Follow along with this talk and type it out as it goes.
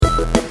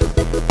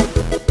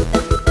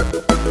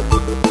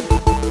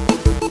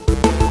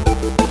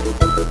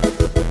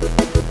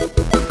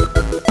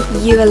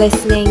You are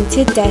listening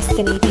to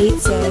Destiny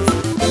Pizzas.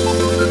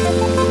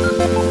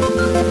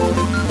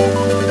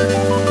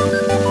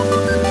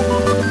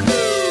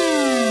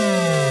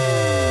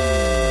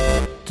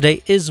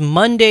 Today is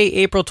Monday,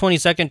 April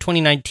 22nd,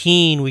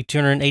 2019, week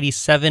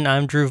 287.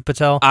 I'm Dhruv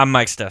Patel. I'm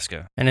Mike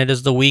Steska. And it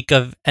is the week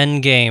of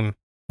Endgame.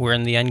 We're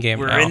in the Endgame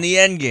now. We're in the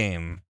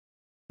Endgame.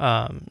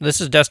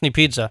 This is Destiny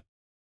Pizza.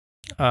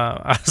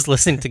 I was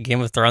listening to Game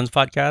of Thrones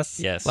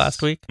podcasts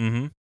last week.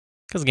 Mm-hmm.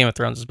 Because Game of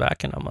Thrones is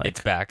back, and I'm like... It's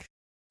back.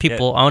 I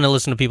want to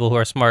listen to people who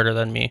are smarter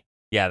than me.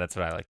 Yeah, that's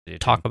what I like to do.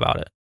 Talk about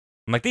it.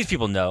 I'm like, these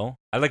people know.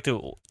 I like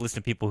to listen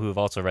to people who have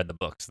also read the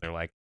books. They're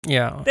like,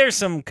 yeah, there's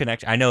some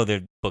connection. I know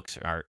their books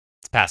are...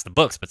 It's past the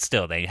books, but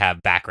still, they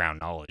have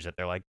background knowledge that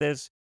they're like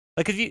this.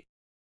 Like, if you...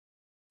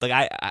 Like,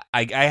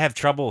 I have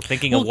trouble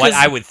thinking of what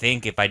I would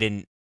think if I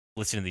didn't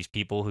listen to these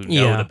people who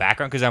know the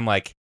background. Because I'm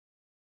like...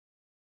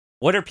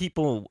 What are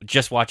people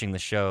just watching the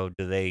show?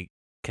 Do they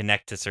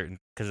connect to certain?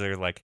 Because they're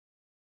like,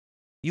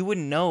 you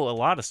wouldn't know a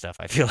lot of stuff.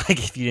 I feel like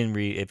if you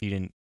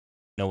didn't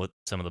know what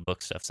some of the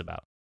book stuff's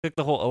about. Like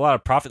a lot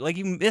of prophet, like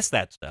you miss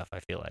that stuff. I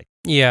feel like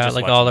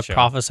like all the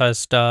prophesized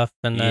stuff,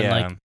 and then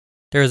like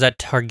there was that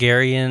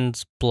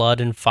Targaryen's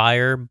Blood and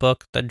Fire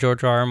book that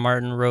George R. R.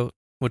 Martin wrote,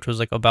 which was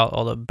like about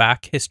all the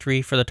back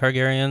history for the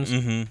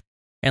Targaryens,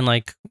 and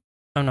like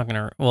I'm not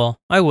gonna. Well,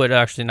 I would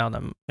actually now that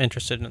I'm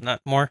interested in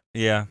that more.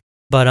 Yeah,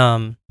 but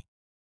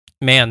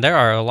man, there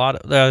are a lot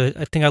of...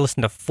 I think I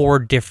listened to 4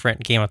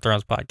 different Game of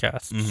Thrones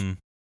podcasts. Mm-hmm.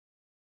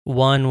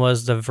 One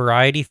was the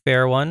Variety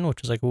Fair one,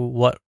 which is like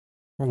what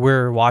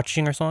we're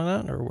watching or something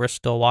like that, or we're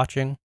still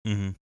watching.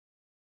 Mm-hmm.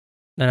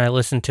 Then I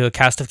listened to A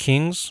Cast of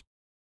Kings.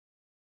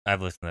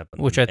 I've listened to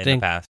that, which I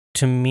think,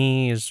 to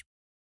me, is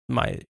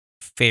my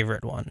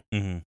favorite one.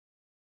 Mm-hmm.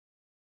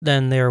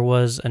 Then there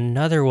was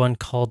another one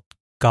called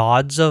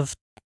Gods of...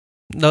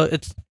 No,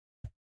 it's...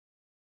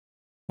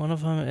 One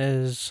of them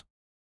is...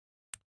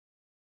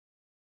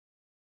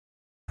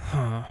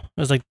 It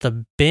was like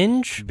the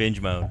binge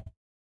mode.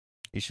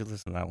 You should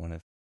listen to that one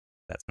if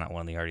that's not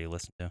one that you already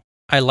listened to.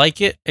 I like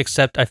it,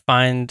 except I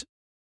find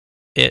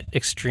it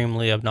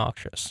extremely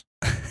obnoxious.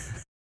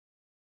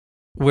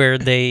 Where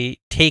they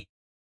take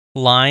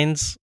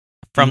lines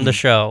from the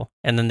show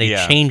and then they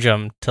change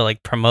them to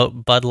like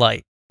promote Bud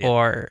Light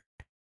or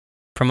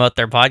promote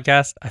their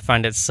podcast. I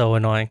find it so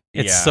annoying.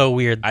 It's so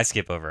weird. I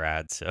skip over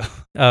ads, so.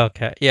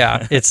 Okay,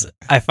 yeah.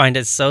 I find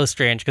it so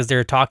strange because they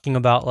were talking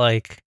about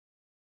like,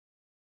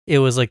 it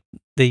was like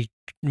they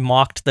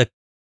mocked the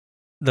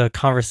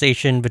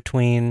conversation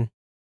between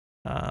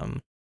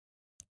who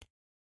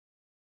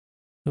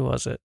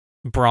was it?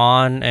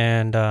 Bronn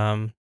and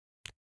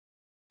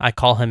I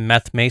call him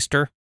Meth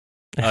Maester.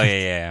 Oh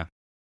yeah.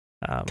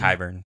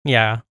 Qyburn.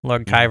 Yeah,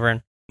 Lord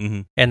Qyburn.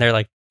 Mm-hmm. And they're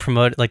like talking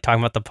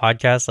about the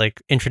podcast,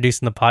 like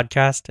introducing the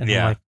podcast, and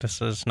I'm like,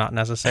 this is not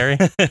necessary.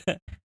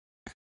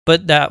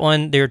 But that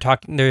one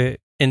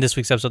in this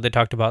week's episode they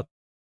talked about,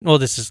 well,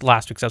 this is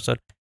last week's episode.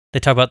 They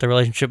talk about the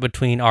relationship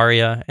between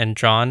Arya and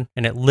Jon,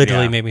 and it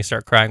literally made me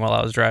start crying while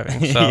I was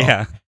driving. So.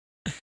 Yeah,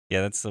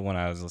 that's the one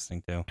I was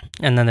listening to.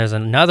 And then there's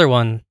another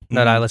one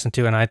that I listened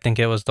to, and I think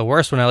it was the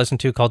worst one I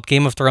listened to, called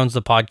Game of Thrones,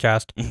 the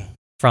podcast,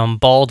 from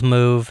Bald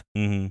Move,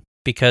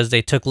 because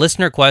they took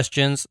listener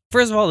questions.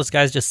 First of all, this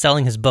guy's just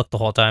selling his book the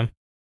whole time.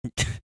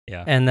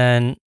 Yeah. And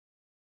then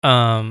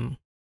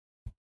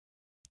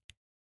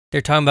they're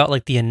talking about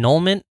like the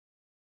annulment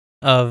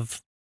of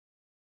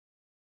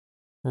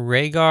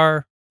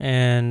Rhaegar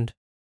and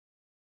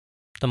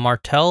the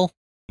Martell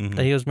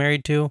that he was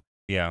married to.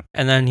 Yeah.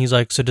 And then he's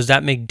like, so does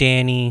that make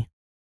Dany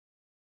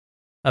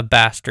a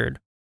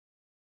bastard?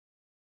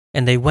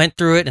 And they went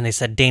through it and they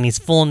said Dany's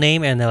full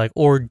name and they're like,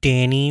 or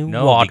Dany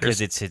Waters.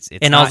 Because it's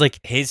and I was like,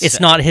 it's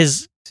not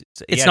his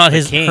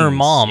her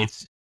mom.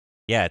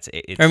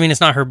 It's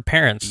not her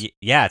parents.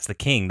 Yeah, it's the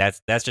king. That's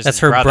just that's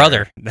her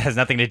brother. That has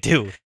nothing to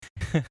do.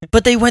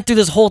 But they went through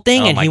this whole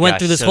thing and he went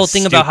through this whole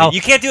thing about how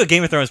you can't do a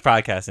Game of Thrones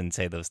podcast and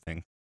say those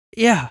things.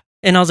 Yeah.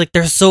 And I was like,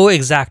 they're so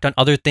exact on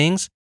other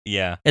things.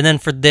 Yeah. And then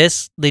for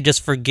this, they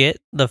just forget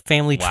the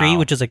family tree,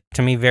 which is like,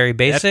 to me, very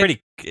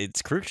basic.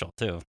 It's crucial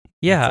too.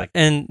 Yeah.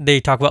 And they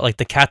talk about like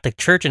the Catholic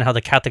Church and how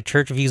the Catholic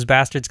Church views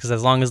bastards because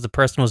as long as the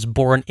person was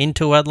born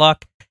into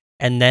wedlock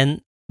and then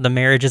the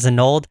marriage is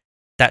annulled,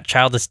 that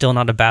child is still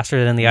not a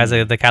bastard in the eyes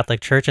of the Catholic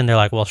Church. And they're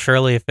like, well,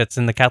 surely if it's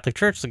in the Catholic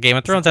Church, the Game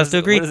of Thrones has to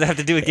agree. What does that have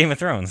to do with Game of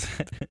Thrones?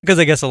 Because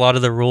I guess a lot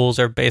of the rules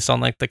are based on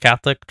like the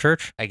Catholic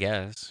Church. I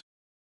guess.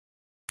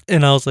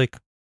 And I was like,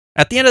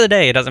 at the end of the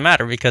day, it doesn't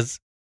matter because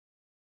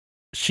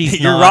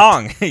you're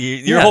wrong.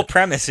 Your whole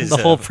premise is... The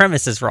whole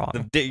premise is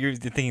wrong. You're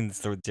thinking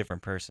it's a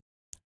different person.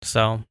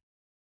 So,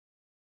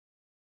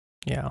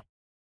 yeah.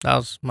 That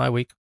was my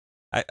week.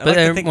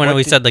 When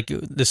we said, like,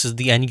 this is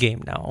the end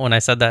game now, when I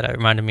said that, it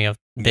reminded me of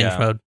binge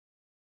mode.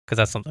 Because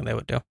that's something they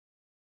would do.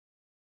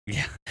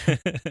 Yeah.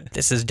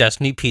 This is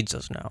Destiny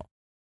Pizzas now.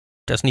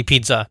 Destiny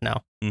Pizza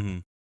now. Mm-hmm.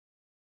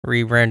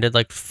 Rebranded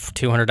like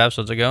 200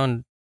 episodes ago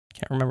and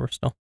can't remember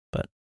still.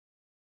 But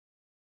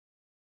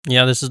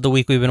yeah, this is the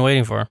week we've been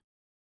waiting for.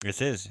 This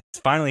is.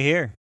 It's finally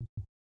here.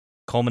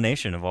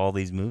 Culmination of all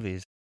these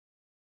movies.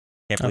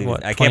 Can't believe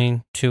what, I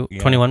can't.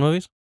 21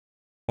 movies?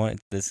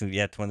 This is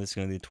going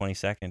to be the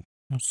 22nd.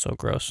 That's so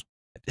gross.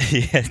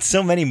 Yeah, it's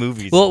so many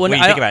movies. Well, when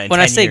you think about it, when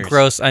I say years.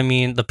 gross, I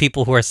mean the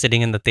people who are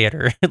sitting in the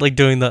theater, like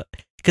doing the,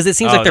 because it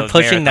seems like they're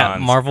pushing that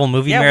Marvel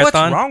movie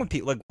marathon. What's wrong with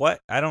people? Like, what?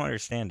 I don't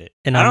understand it.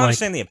 And I don't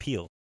understand the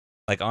appeal.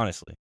 Like,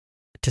 honestly,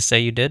 to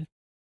say you did,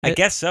 I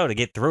guess so, to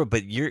get through it.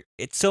 But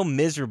it's so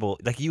miserable.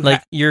 Like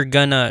you're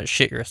gonna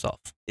shit yourself.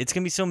 It's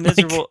gonna be so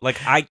miserable.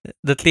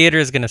 The theater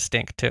is gonna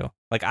stink too.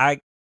 Like I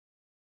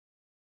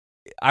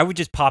would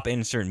just pop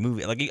in a certain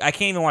movie. Like, I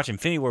can't even watch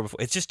Infinity War before.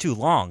 It's just too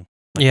long.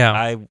 Like,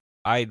 yeah,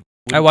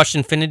 I watched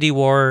Infinity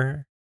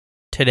War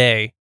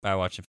today. I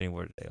watched Infinity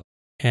War today.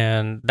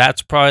 And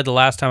that's probably the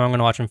last time I'm going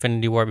to watch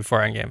Infinity War before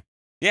Endgame.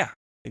 Yeah,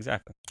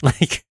 exactly.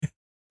 Like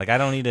I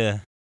don't need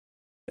to...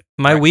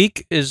 My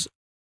week is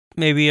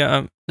maybe...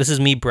 this is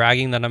me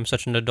bragging that I'm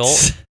such an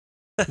adult,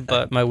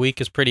 but my week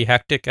is pretty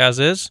hectic as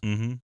is.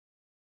 Mm-hmm.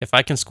 If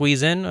I can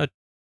squeeze in a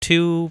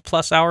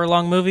 2+ hour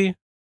long movie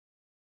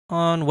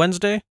on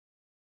Wednesday,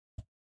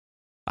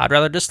 I'd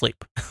rather just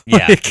sleep.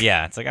 Yeah,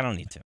 yeah. It's like, I don't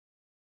need to.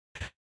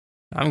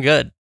 I'm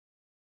good.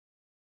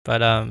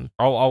 But I'll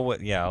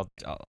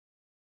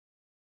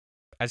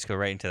just go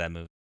right into that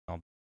movie.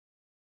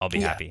 I'll be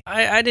happy.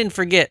 I didn't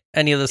forget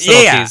any of the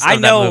subtleties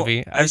of that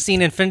movie. I've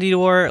seen Infinity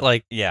War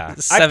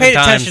 7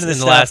 times in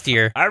the last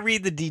year. I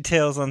read the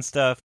details on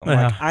stuff. I'm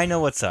like, I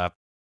know what's up.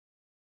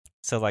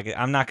 So like,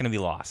 I'm not going to be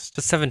lost.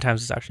 But 7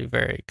 times is actually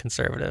very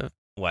conservative.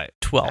 What?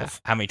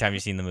 12. How many times have you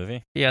seen the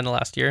movie? Yeah, in the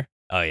last year.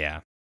 Oh yeah.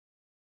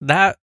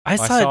 I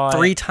saw it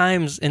 3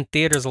 times in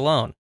theaters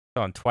alone. I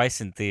saw it twice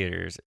in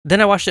theaters.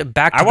 Then I watched it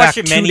back to back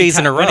 2 days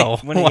in a row.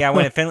 When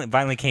it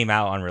finally came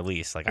out on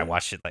release, like I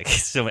watched it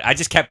so I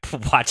just kept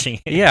watching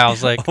it. Yeah, I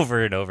was like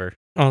over and over.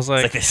 I was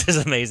like, this is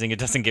amazing. It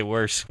doesn't get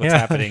worse. What's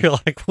happening? You're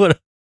like, what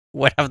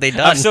have they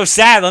done? I'm so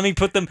sad. Let me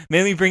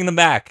bring them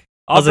back.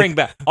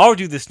 I'll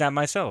do this snap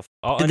myself.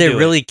 Did they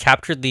really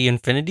capture the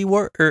Infinity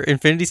War or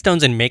Infinity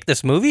Stones and make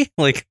this movie?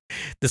 Like,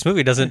 this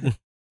movie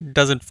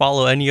doesn't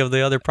follow any of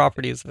the other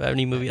properties of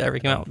any movie that ever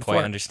came out before. I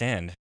don't quite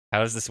understand.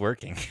 How is this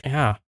working?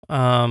 Yeah.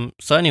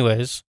 So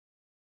anyways,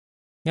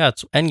 yeah,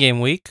 it's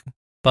Endgame week,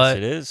 but yes,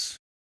 it is.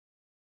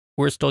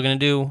 We're still going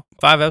to do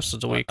 5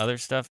 episodes a week. Other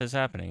stuff is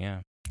happening,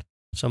 yeah.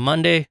 So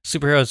Monday,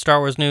 superheroes, Star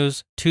Wars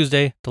news.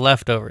 Tuesday, The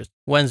Leftovers.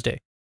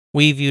 Wednesday,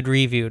 We Viewed,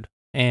 Reviewed,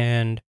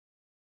 and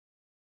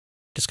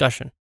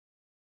discussion.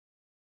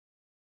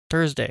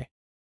 Thursday,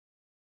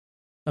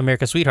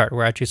 America's Sweetheart,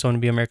 where I choose someone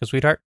to be America's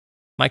Sweetheart.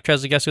 Mike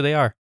tries to guess who they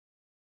are.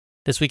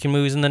 This Week in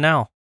Movies in the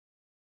Now,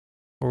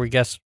 where we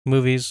guess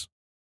movies,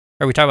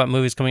 or we talk about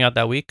movies coming out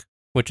that week,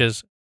 which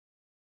is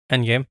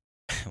Endgame.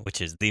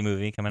 Which is the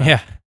movie coming out.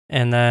 Yeah.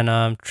 And then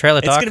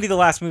Trailer Talk. It's going to be the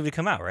last movie to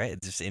come out, right?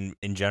 Just in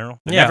general.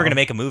 They're never going to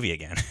make a movie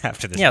again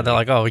after this. Yeah, movie. They're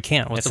like, oh, we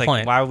can't. What's the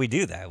point? Why would we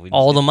do that?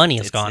 All the money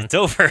is gone. It's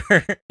over.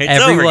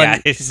 Everyone, over,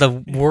 guys. The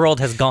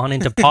world has gone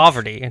into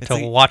poverty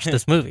to watch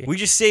this movie. We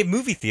just save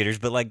movie theaters,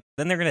 but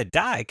then they're going to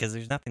die because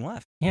there's nothing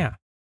left. Yeah.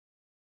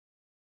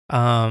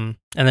 And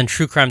then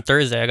True Crime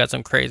Thursday. I got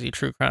some crazy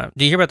true crime.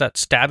 Do you hear about that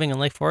stabbing in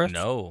Lake Forest?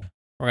 No.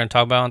 We're going to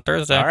talk about it on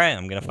Thursday. All right,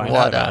 I'm going to find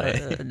out about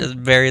it. Just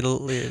very. I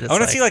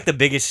want to see the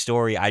biggest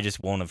story I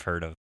just won't have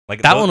heard of.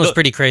 Like that one was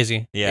pretty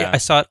crazy. Yeah. I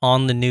saw it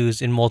on the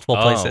news in multiple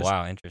places. Oh,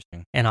 wow,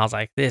 interesting. And I was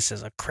like, this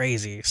is a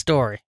crazy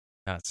story.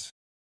 Nuts.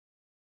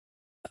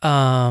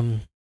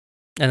 And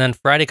then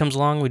Friday comes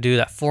along, we do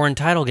that foreign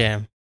title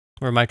game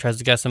where Mike tries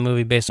to guess a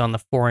movie based on the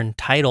foreign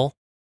title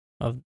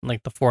of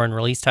the foreign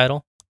release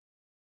title.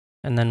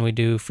 And then we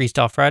do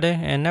Freestyle Friday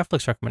and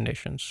Netflix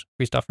recommendations.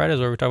 Freestyle Friday is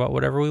where we talk about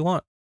whatever we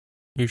want.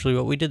 Usually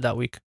what we did that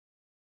week.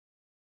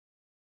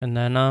 And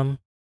then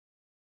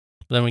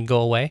we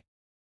go away.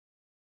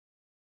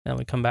 Then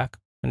we come back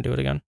and do it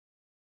again.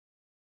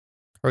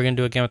 Are we going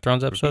to do a Game of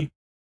Thrones episode?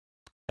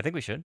 I think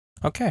we should.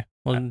 Okay.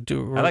 I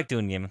like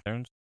doing Game of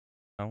Thrones.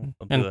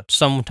 And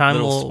sometime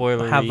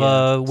we'll have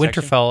a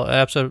Winterfell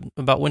episode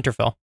about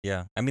Winterfell.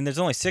 Yeah. I mean, there's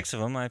only 6 of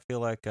them. I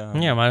feel like...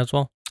 yeah, might as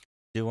well.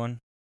 Do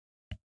one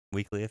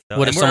weekly.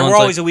 We're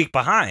always a week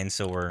behind,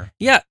 so we're...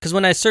 Yeah, because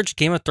when I searched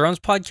Game of Thrones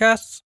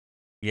podcasts,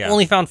 I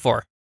only found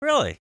 4.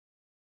 Really?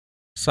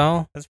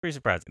 So... That's pretty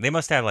surprising. They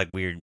must have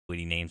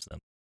witty names to them.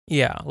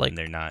 Yeah, and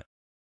they're not...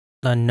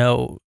 The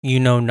No You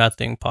Know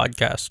Nothing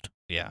podcast.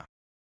 Yeah.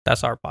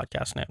 That's our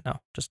podcast name now.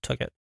 Just took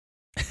it.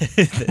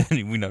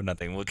 We know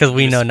nothing. Because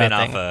we know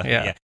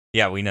nothing.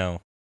 Yeah, we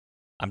know.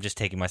 I'm just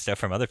taking my stuff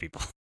from other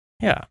people.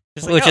 Yeah.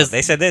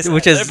 They said this.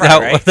 Which is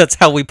that's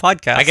how we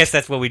podcast. I guess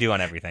that's what we do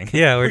on everything.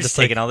 Yeah, we're just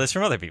taking all this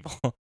from other people.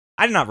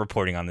 I'm not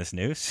reporting on this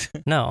news.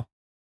 No.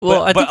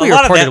 Well, I think we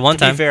reported one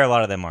time. To be fair, a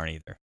lot of them aren't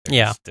either.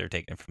 They're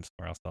taking it from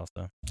somewhere else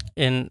also.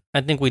 And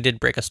I think we did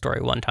break a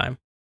story one time.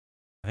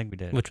 I think we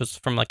did. Which was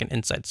from an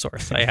inside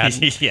source. I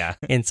had yeah.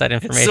 inside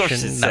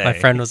information that my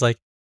friend was like,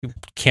 you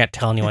can't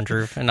tell anyone,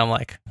 Drew. And I'm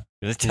like,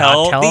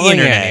 tell the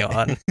internet.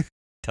 Anyone.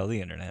 Tell the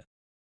internet.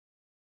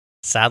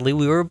 Sadly,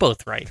 we were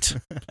both right.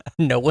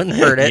 No one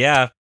heard it.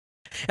 Yeah.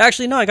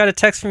 Actually, no, I got a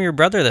text from your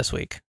brother this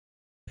week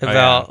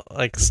about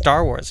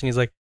Star Wars. And he's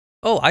like,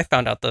 oh, I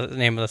found out the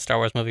name of the Star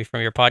Wars movie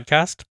from your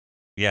podcast.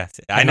 Yes,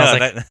 I know.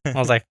 I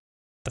was like,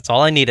 that's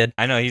all I needed.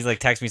 I know. He's like,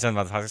 text me something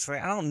about the podcast.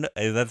 Like, I don't know.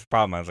 That's the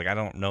problem. I was like, I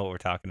don't know what we're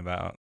talking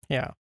about.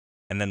 Yeah.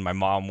 And then my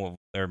mom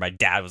or my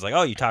dad was like,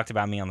 oh, you talked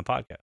about me on the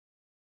podcast.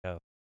 So I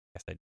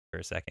guess I did for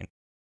a second.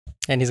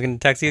 And he's going to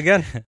text you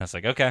again. I was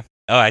like, okay.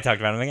 Oh, I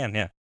talked about him again.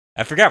 Yeah.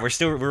 I forgot.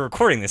 We're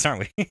recording this,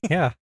 aren't we?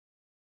 Yeah.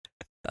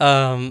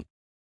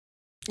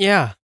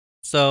 Yeah.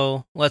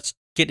 So let's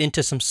get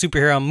into some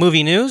superhero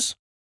movie news.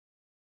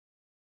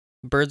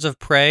 Birds of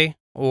Prey,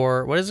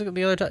 or what is it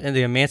the other time?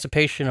 The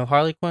Emancipation of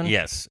Harley Quinn?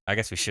 Yes. I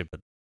guess we should put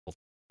the full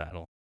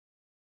title.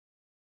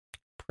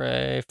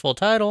 Prey, full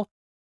title.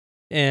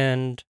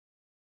 And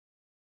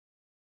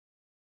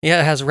yeah,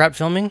 it has wrap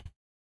filming.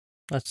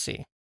 Let's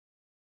see.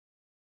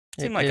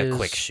 Seemed like a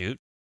quick shoot.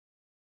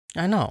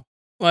 I know.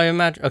 Well, I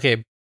imagine.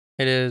 Okay,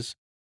 it is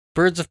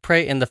Birds of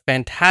Prey and the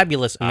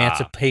Fantabulous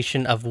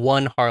Emancipation of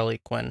One Harley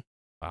Quinn.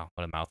 Wow,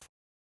 what a mouthful.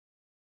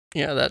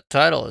 Yeah, that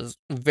title is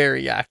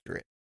very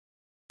accurate.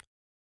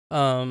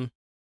 What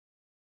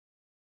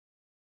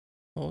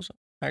was it?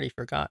 I already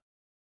forgot.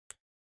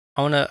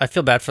 I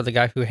feel bad for the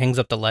guy who hangs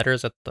up the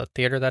letters at the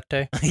theater that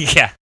day.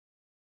 Yeah.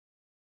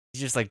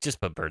 He's just like, just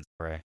put Birds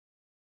of Prey.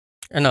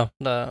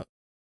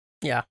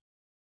 Yeah.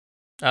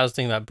 I was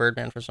thinking about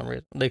Birdman for some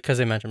reason. Because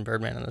they mentioned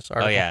Birdman in this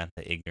article. Oh, yeah,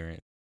 the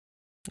ignorant.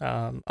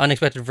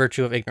 Unexpected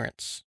Virtue of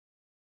Ignorance.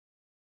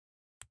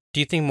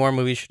 Do you think more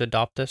movies should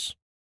adopt this?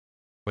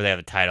 Where they have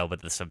a title,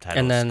 but the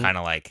subtitle is kind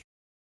of like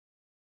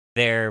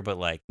there, but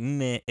like,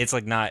 meh. It's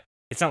like not,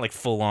 it's not like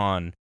full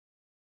on.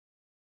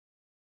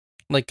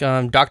 Like,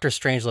 Dr.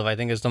 Strangelove, I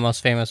think, is the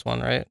most famous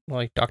one, right?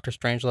 Like, Dr.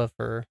 Strangelove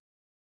for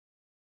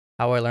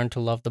How I Learned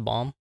to Love the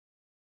Bomb.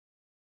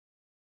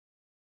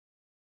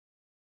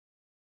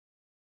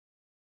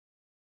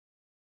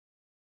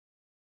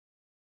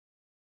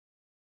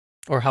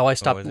 Or How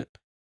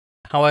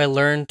I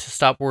Learned to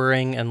Stop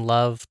Worrying and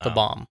Love the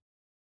Bomb.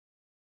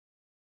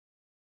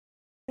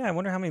 Yeah, I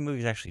wonder how many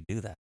movies actually do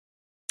that.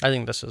 I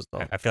think this is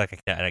I feel like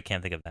I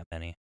can't think of that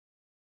many.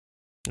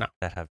 No.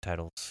 That have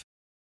titles.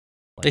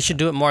 Like they should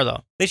do it more,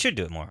 though. They should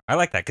do it more. I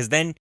like that, because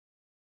then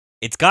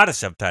it's got a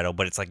subtitle,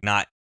 but it's like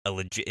not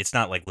it's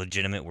not like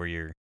legitimate where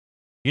you're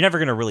never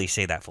going to really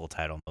say that full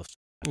title most of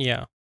the time.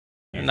 Yeah.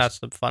 And that's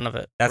the fun of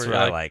it. That's what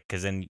I like,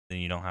 because then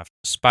you don't have to.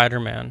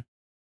 Spider-Man,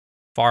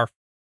 Far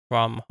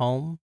From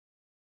Home,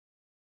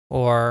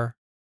 or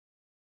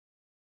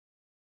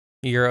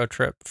Euro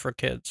Trip for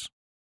kids.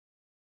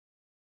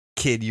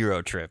 Kid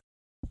Euro Trip.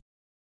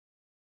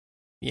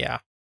 Yeah.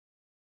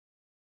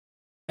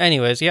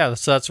 Anyways, yeah,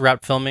 so that's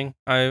wrapped filming.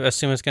 I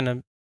assume it's going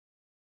to,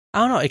 I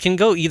don't know, it can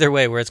go either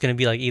way, where it's going to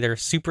be like either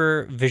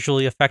super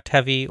visually effect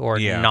heavy or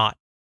not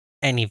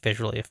any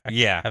visually effect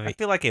heavy. I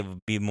feel like it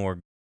would be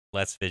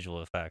less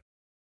visual effect.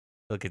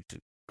 Look at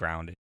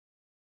grounded.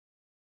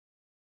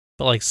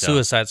 But like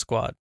Suicide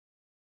Squad.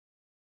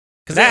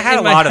 Because that had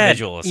a lot of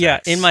visual effects. Yeah,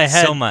 in my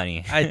head. So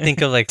many. I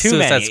think of like Too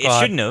Suicide many. Squad.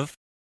 It shouldn't have,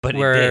 but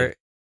where, it did.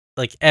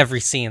 Like every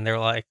scene, they're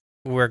like,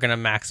 we're going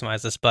to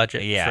maximize this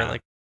budget for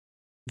like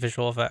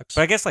visual effects.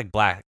 But I guess like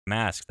Black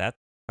Mask, that's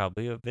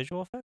probably a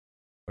visual effect?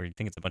 Or you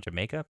think it's a bunch of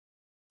makeup?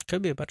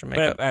 Could be a bunch of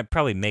makeup. But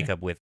probably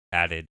makeup with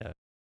added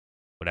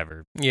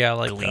whatever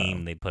like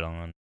gleam they put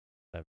on.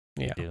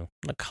 The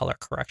color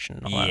correction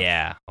and all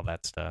that. All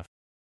that stuff.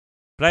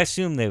 But I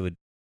assume they would,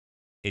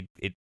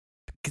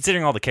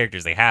 considering all the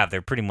characters they have,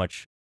 they're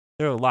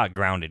a lot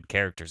grounded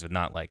characters with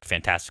not like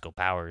fantastical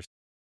powers.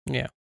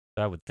 Yeah.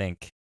 So I would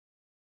think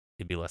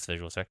it'd be less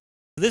visual effect.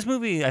 This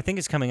movie, I think,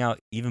 is coming out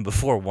even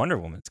before Wonder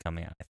Woman's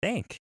coming out. I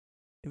think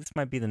this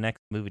might be the next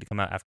movie to come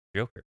out after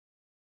Joker.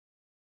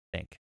 I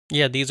think.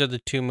 Yeah, these are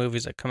the two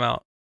movies that come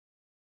out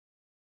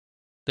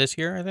this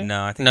year, I think?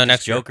 No, I think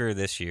next Joker year.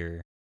 This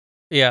year.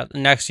 Yeah,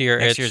 next year.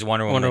 Next year's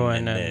Wonder Woman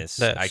and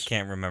this. I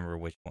can't remember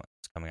which one's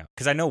coming out.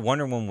 Because I know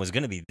Wonder Woman was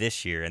going to be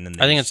this year, and then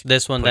I think it's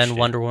this one, then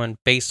Wonder Woman,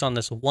 based on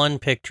this one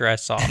picture I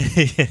saw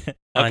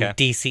on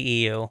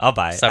DCEU. I'll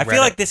buy it. Subreddit. I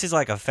feel like this is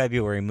like a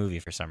February movie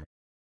for some reason.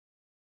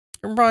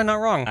 You're probably not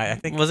wrong. I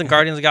think wasn't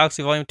Guardians of the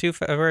Galaxy Volume 2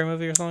 February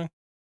movie or something?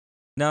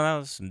 No,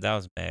 that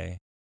was May.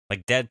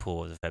 Like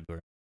Deadpool was a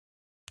February.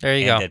 There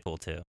you go. Deadpool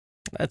 2.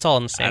 It's all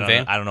in the same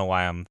vein. I don't know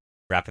why I'm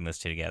wrapping those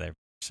two together.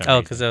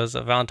 Because it was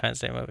a Valentine's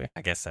Day movie.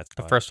 I guess that's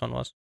the first one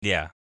was.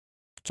 Yeah.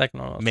 Second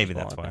one was. Maybe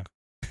that's why.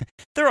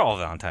 They're all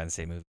Valentine's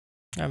Day movies.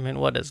 I mean,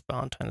 what is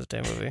Valentine's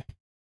Day movie?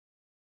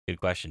 Good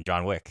question.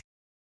 John Wick.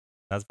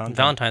 That was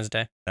Valentine's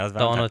Day. That was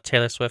the one with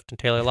Taylor Swift and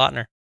Taylor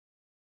Lautner.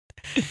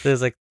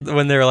 There's like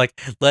when they were like,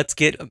 let's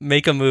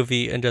make a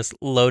movie and just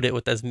load it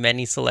with as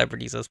many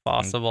celebrities as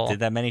possible. Did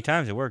that many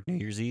times. It worked. New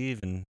Year's Eve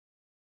and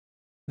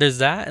there's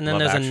that, and then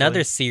there's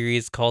another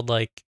series called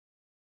like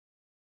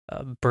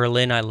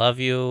Berlin, I Love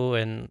You,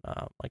 and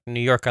like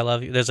New York, I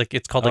Love You. There's like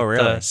it's called like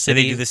really? The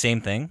City. Did they do the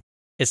same thing?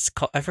 It's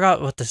called. I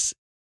forgot what this.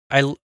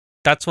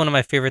 That's one of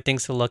my favorite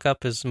things to look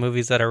up is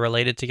movies that are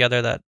related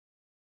together that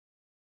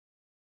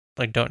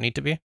like don't need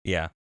to be.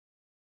 Yeah.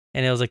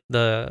 And it was like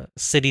the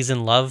Cities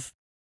in Love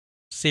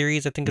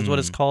series, I think is what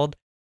it's called.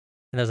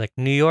 And there's like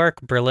New York,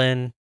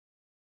 Berlin,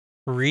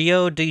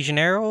 Rio de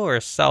Janeiro,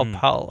 or Sao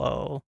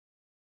Paulo.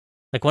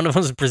 Like one of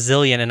them is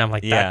Brazilian, and I'm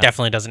like, that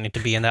definitely doesn't need to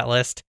be in that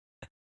list.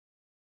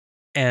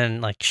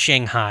 And like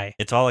Shanghai.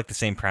 It's all like the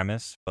same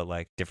premise, but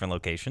like different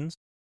locations.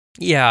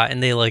 Yeah,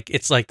 and they like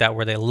it's like that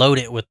where they load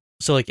it with.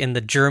 So like in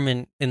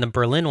the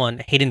Berlin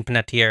one, Hayden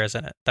Panettiere is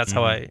in it. That's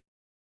how I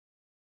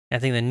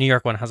think the New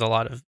York one has a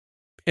lot of,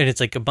 and it's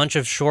like a bunch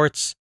of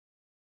shorts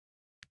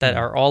that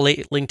are all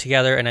linked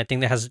together, and I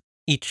think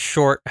each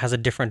short has a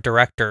different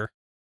director.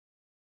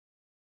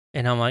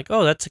 And I'm like,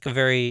 oh, that's like a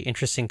very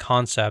interesting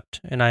concept,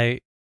 and I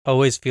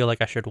always feel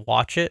like I should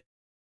watch it.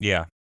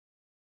 Yeah.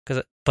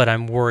 But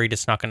I'm worried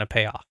it's not going to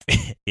pay off.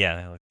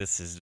 Yeah, like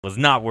was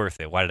not worth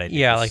it. Why did I do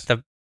this? Like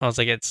I was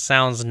like, it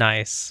sounds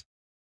nice.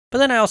 But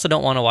then I also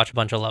don't want to watch a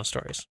bunch of love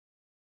stories.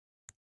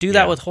 Do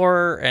that with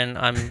horror, and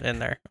I'm in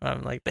there.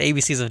 I'm like, the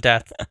ABCs of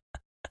death.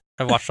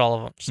 I've watched all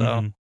of them,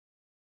 so...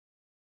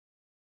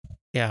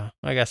 Yeah,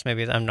 I guess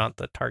maybe I'm not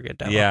the target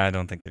demo. Yeah, I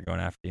don't think they're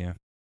going after you.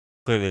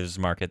 Clearly there's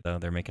a market, though.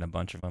 They're making a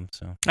bunch of them,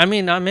 so... I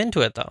mean, I'm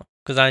into it, though,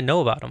 because I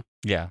know about them.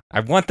 Yeah,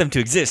 I want them to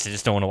exist. I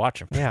just don't want to watch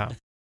them. Yeah.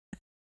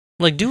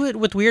 Like, do it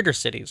with weirder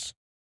cities.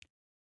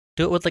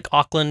 Do it with, like,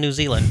 Auckland, New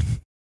Zealand.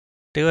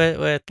 Do it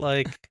with,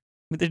 like...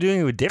 But they're doing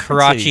it with different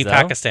Karachi, cities,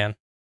 Pakistan.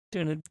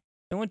 They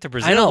went to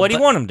Brazil. I know, what do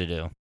you want them to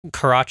do?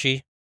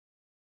 Karachi.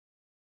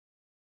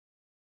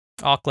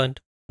 Auckland.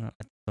 I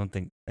don't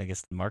think... I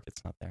guess the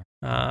market's not there.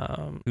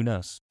 Who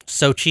knows?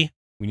 Sochi.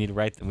 We need to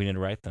write them.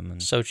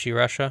 And Sochi,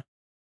 Russia.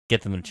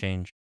 Get them to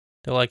change.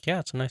 They're like, yeah,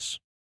 it's a nice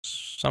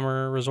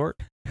summer resort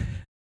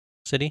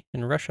city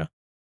in Russia.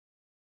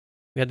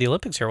 We had the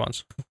Olympics here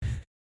once.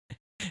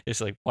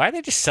 It's like, why are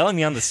they just selling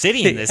me on the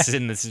city in this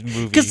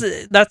movie?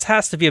 Because that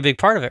has to be a big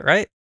part of it,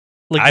 right?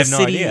 Like I have no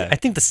idea. I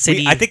think the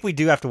city. I think we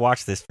do have to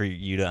watch this for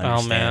you to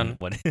understand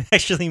what it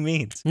actually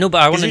means. No,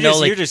 but I want to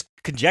know, you're just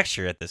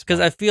conjecture at this point. Because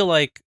I feel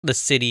like the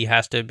city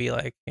has to be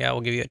like, yeah,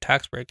 we'll give you a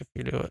tax break if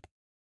you do it.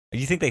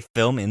 You think they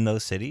film in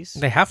those cities?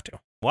 They have to.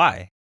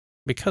 Why?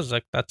 Because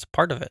like that's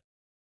part of it.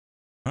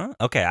 Huh?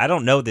 Okay, I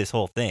don't know this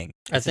whole thing.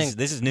 This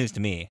is news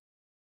to me.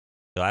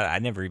 So I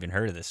never even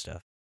heard of this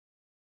stuff.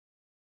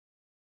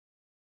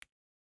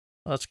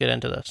 Let's get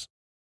into this.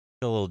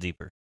 Go a little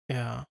deeper.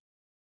 Yeah.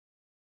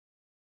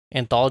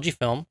 Anthology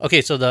film.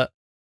 Okay, so the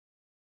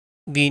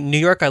New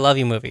York I Love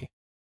You movie.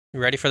 You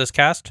ready for this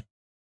cast?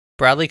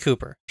 Bradley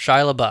Cooper,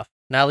 Shia LaBeouf,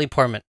 Natalie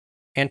Portman,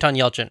 Anton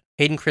Yelchin,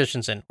 Hayden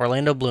Christensen,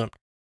 Orlando Bloom,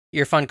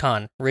 Irfan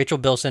Khan, Rachel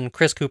Bilson,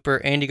 Chris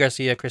Cooper, Andy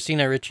Garcia,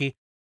 Christina Ricci,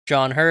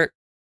 John Hurt,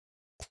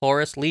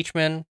 Cloris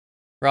Leachman,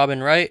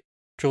 Robin Wright,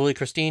 Julie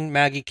Christine,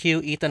 Maggie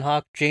Q, Ethan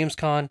Hawke, James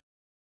Caan,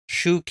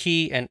 Shu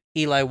Qi, and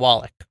Eli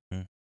Wallach.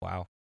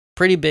 Wow.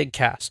 Pretty big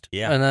cast.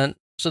 Yeah. And then,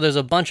 so there's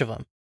a bunch of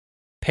them.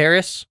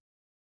 Paris.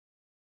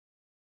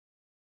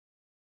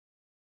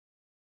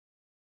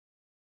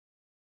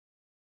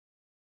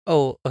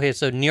 Oh, okay,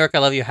 so New York I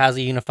Love You has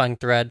a unifying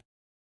thread.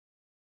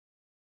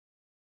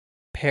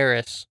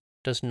 Paris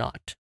does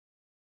not.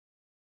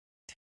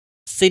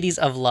 Cities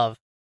of Love.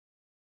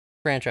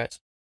 Franchise.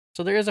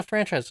 So there is a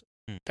franchise.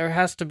 There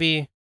has to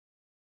be...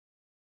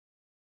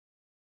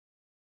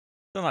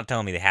 Still not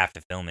telling me they have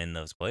to film in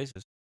those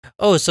places.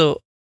 Oh,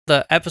 so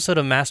the episode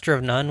of Master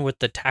of None with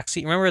the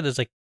taxi, remember there's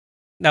like,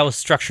 that was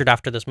structured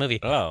after this movie.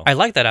 Oh. I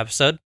like that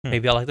episode.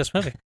 Maybe I'll like this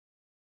movie.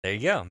 There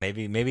you go.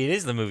 Maybe it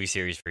is the movie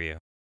series for you.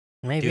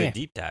 Maybe. Do a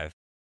deep dive.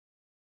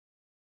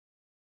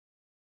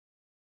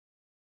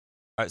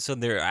 All right, so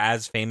they're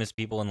as famous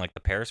people in like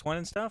the Paris one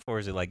and stuff? Or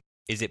is it like,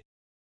 are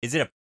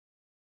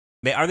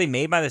they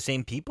made by the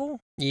same people?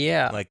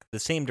 Yeah. Like the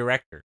same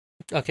director?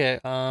 Okay,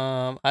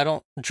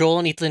 Joel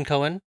and Ethan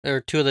Coen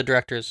are two of the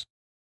directors.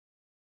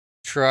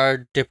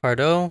 Gerard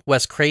Depardieu,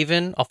 Wes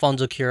Craven,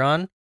 Alfonso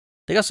Cuarón.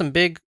 They got some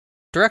big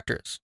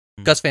directors.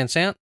 Gus Van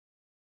Sant.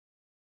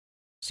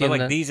 So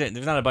like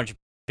there's not a bunch of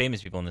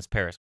famous people in this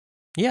Paris.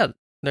 Yeah,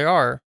 there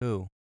are.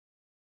 Who?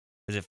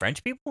 Is it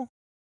French people?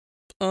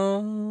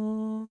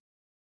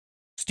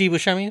 Steve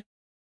Buscemi.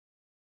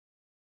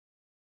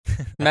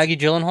 Maggie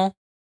Gyllenhaal.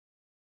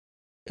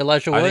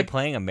 Elijah Wood. Are they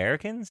playing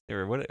Americans?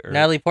 Or what? Or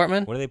Natalie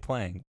Portman. What are they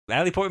playing?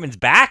 Natalie Portman's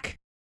back?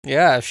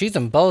 Yeah, she's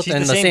in both. She's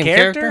in the same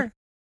character?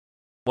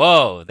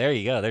 Whoa, there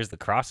you go. There's the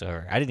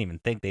crossover. I didn't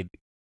even think they'd...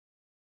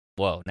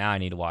 Whoa, now I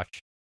need to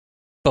watch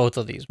both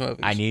of these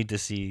movies. I need to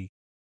see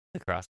the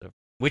crossover.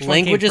 Which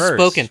language one came is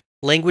first? spoken?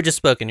 Language is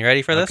spoken. You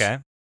ready for this? Okay.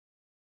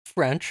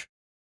 French,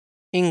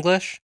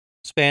 English,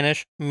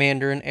 Spanish,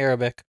 Mandarin,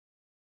 Arabic.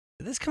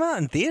 Did this come out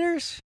in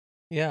theaters?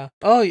 Yeah.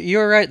 Oh,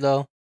 you're right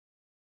though.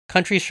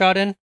 Countries shot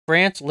in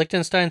France,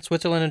 Liechtenstein,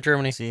 Switzerland, and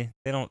Germany. See,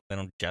 they don't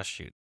just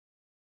shoot.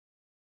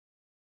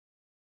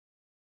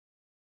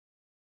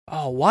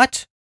 Oh,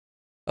 what?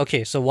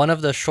 Okay, so one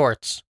of the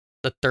shorts,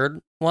 the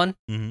third one,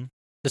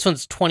 this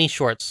one's 20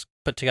 shorts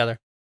put together.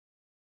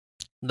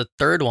 The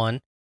third one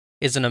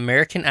is an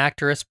American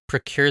actress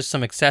procures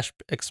some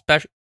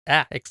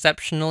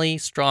exceptionally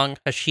strong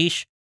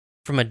hashish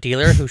from a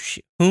dealer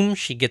whom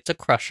she gets a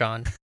crush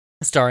on,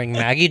 starring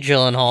Maggie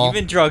Gyllenhaal.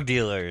 Even drug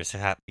dealers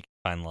have to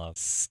find love.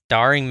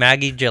 Starring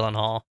Maggie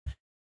Gyllenhaal.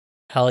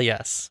 Hell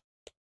yes.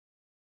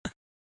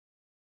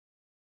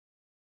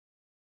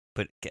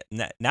 But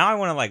now I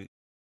want to like,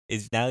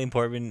 is Natalie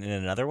Portman in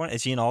another one?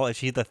 Is she in all? Is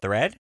she the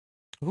Thread?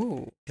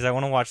 Ooh. Because I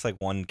want to watch like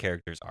one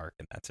character's arc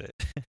and that's it.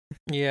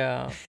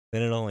 Yeah.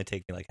 Then it'll only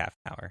take me like half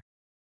an hour.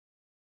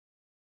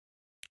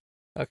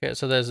 Okay,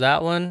 so there's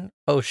that one.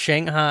 Oh,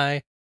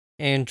 Shanghai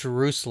and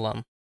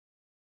Jerusalem.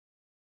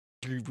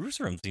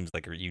 Jerusalem seems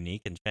like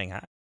unique in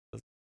Shanghai.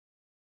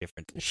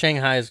 Different.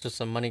 Shanghai is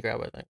just a money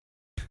grab, I think.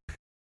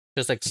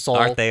 Just like Seoul.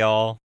 Aren't they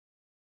all?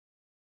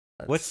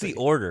 What's the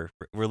order?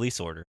 Release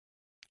order?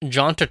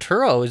 John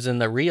Turturro is in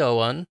the Rio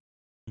one.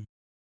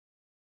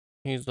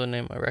 He's the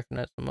name I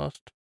recognize the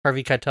most.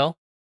 Harvey Keitel.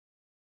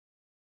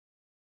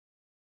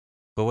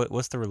 But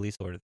what's the release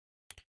order?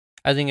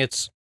 I think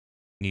it's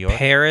New York,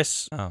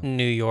 Paris,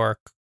 New York.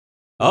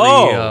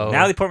 Rio.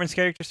 Natalie Portman's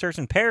character starts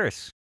in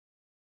Paris.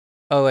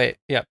 Oh wait,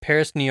 yeah,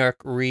 Paris, New York,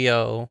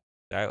 Rio,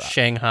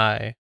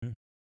 Shanghai. Is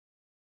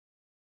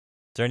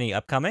there any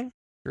upcoming?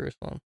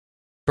 Jerusalem.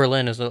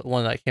 Berlin is the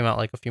one that came out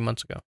like a few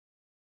months ago.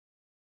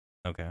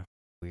 Okay,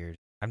 weird.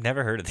 I've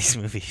never heard of these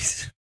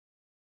movies.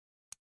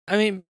 I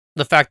mean,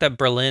 the fact that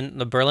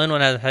the Berlin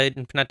one had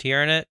Hayden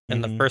Panettiere in it,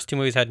 and the first two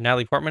movies had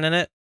Natalie Portman in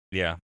it.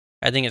 Yeah,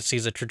 I think it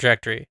sees a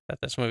trajectory that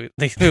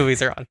these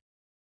movies are on.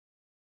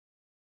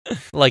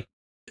 Like,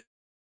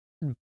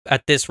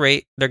 at this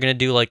rate, they're gonna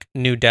do like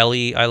New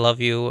Delhi, I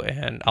Love You,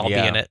 and I'll be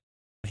in it.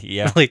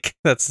 Yeah, like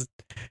they're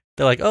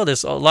like, oh,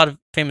 there's a lot of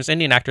famous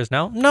Indian actors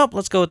now. Nope,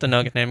 let's go with the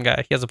Nugget name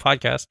guy. He has a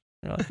podcast.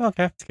 You're like,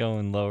 okay, it's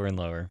going lower and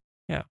lower.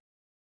 Yeah,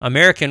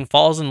 American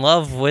falls in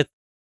love with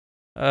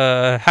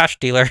a hash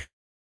dealer,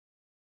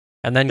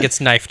 and then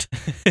gets knifed.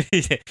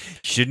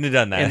 Shouldn't have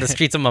done that in the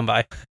streets of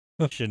Mumbai.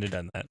 Shouldn't have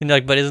done that. And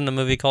like, but isn't the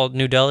movie called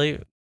New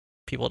Delhi?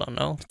 People don't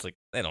know. It's like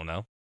they don't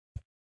know.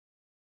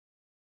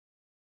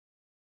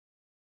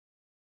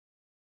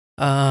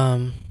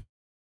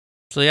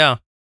 So yeah.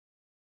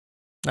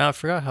 Now I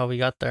forgot how we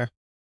got there.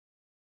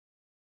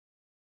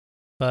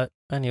 But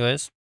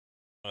anyways.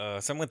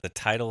 Something with the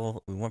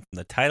title. We went from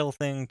the title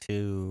thing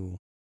to.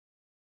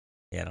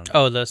 Yeah, I don't know.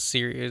 Oh, the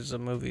series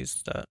of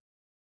movies that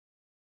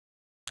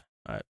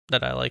I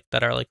like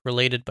that are like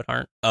related but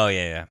aren't. Oh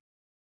yeah.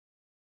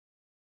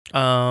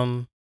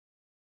 Yeah,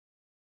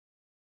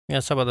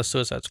 let's talk about the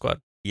Suicide Squad.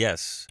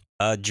 Yes.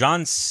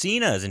 John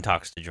Cena is in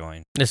talks to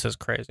join. This is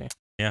crazy.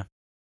 Yeah.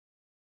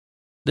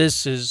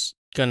 This is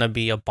gonna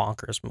be a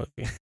bonkers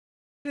movie.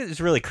 It's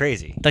really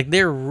crazy. Like,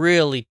 they're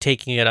really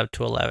taking it up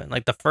to 11.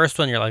 Like, the first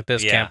one, you're like,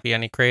 this can't be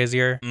any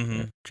crazier.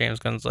 Mm-hmm. James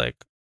Gunn's like,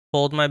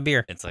 hold my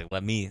beer. It's like,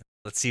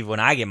 let's see when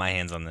I get my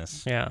hands on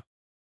this. Yeah.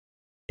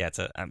 Yeah,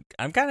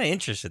 I'm kind of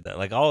interested though.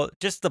 Like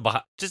just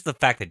the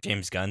fact that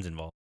James Gunn's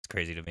involved is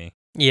crazy to me.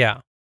 Yeah.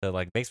 So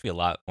like makes me a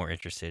lot more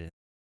interested.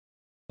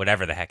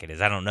 Whatever the heck it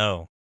is, I don't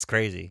know. It's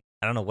crazy.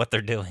 I don't know what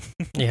they're doing.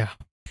 Yeah.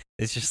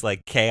 It's just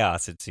like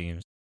chaos, it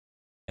seems.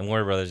 And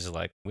Warner Brothers is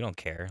like, we don't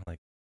care. Like,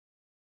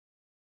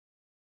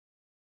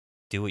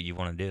 do what you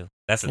want to do.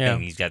 That's the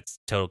thing. He's got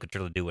total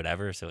control to do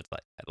whatever. So it's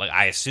like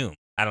I assume.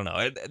 I don't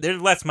know.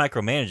 There's less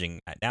micromanaging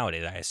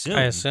nowadays. I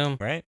assume.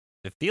 Right?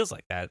 It feels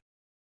like that.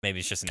 Maybe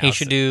it's just an. He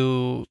should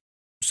do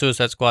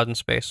Suicide Squad in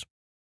space.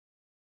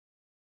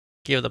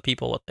 Give the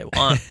people what they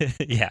want.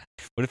 Yeah.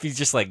 What if he's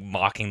just like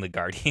mocking the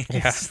Guardians?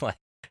 Yeah. Like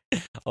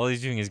all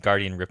he's doing is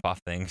Guardian ripoff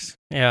things.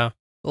 Yeah.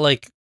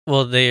 Like,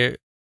 well, they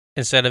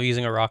instead of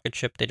using a rocket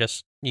ship, they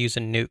just use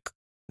a nuke.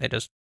 They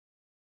just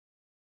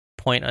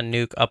point a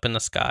nuke up in the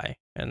sky,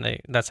 and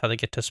that's how they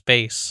get to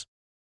space.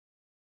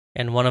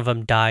 And one of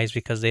them dies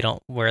because they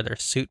don't wear their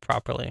suit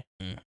properly.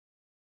 Mm.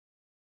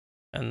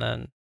 And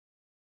then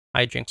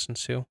hijinks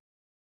ensue.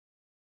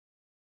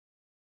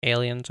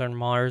 Aliens on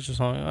Mars or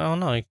something. I don't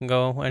know. You can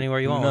go anywhere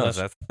you want with this.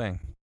 That's the thing.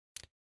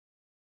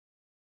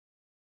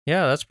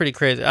 Yeah, that's pretty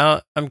crazy.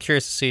 I'm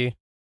curious to see.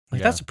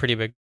 Like, that's a pretty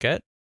big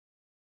get.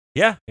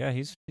 Yeah,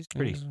 he's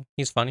pretty.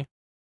 He's funny.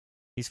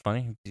 He's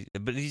funny,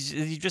 but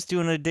he's just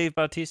doing a Dave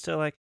Bautista.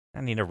 Like,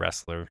 I need a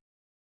wrestler.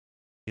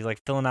 He's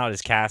like filling out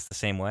his cast the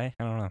same way.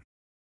 I don't know.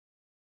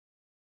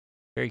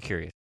 Very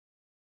curious.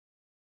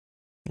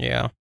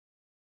 Yeah.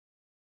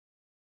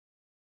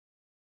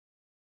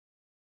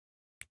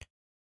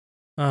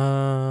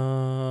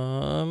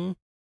 The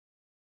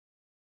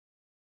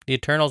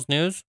Eternals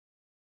news.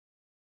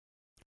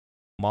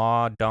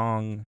 Ma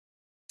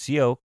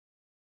Dong-seok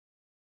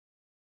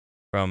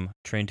from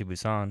Train to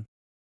Busan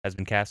has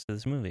been cast in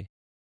this movie.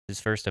 His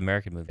first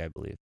American movie, I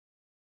believe.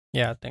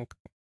 Yeah, I think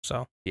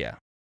so. Yeah.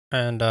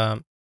 And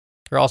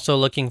they're also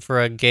looking for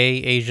a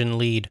gay Asian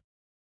lead,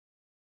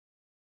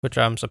 which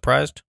I'm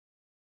surprised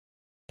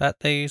that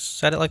they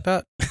said it like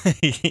that.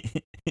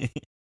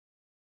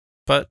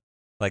 But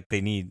like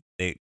they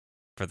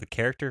for the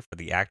character, for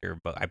the actor,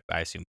 but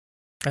I assume.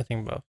 I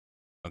think both.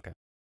 Okay.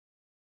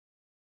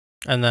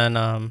 And then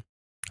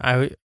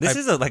this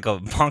is like a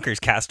bonkers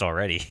cast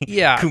already.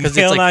 Yeah, because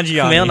it's like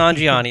Kumail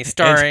Nanjiani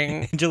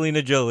starring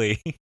Angelina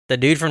Jolie, the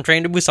dude from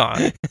Train to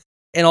Busan,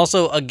 and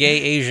also a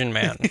gay Asian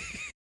man.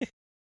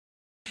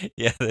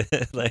 Yeah,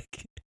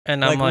 like.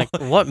 And I'm like,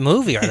 what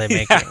movie are they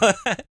making?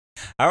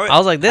 I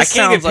was like, this I can't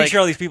sounds even like picture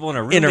all these people in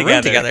a room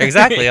together.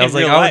 Exactly. I was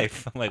like, I'm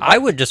like, I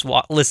would just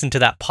listen to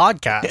that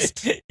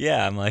podcast.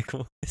 Yeah, I'm like,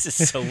 well, this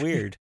is so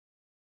weird.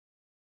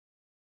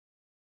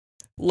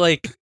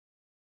 Like,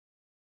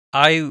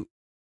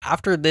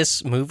 after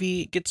this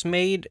movie gets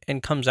made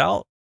and comes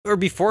out, or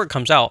before it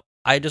comes out,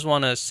 I just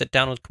want to sit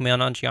down with Kumail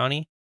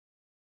Nanjiani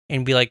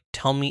and be like,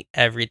 tell me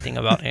everything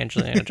about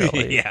Angelina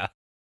Jolie. Yeah.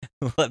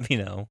 Let me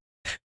know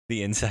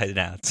the inside and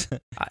outs.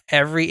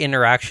 Every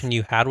interaction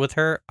you had with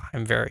her,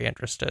 I'm very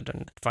interested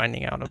in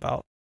finding out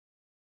about.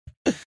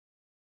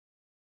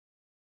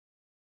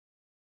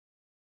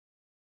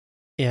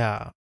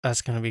 Yeah,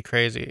 that's going to be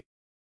crazy.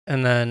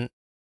 And then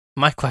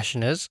my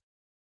question is,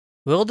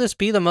 will this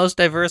be the most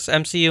diverse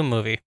MCU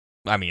movie?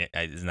 I mean,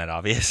 isn't that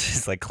obvious?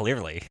 It's like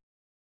clearly.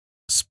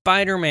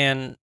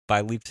 Spider-Man By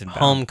leaps and bounds.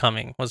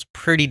 Homecoming was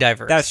pretty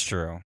diverse. That's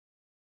true.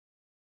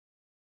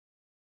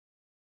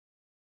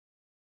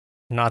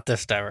 Not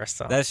this diverse,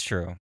 though. That's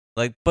true.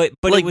 Like, but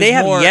like it was they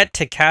have more... yet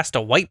to cast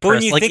a white But when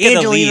person. you Like think of the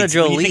Angelina leads,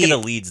 Jolie. when you think of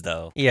the leads,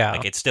 though, yeah,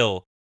 like it's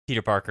still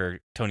Peter Parker,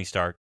 Tony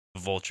Stark,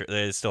 Vulture.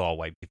 It's still all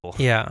white people.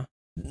 Yeah,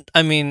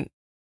 I mean,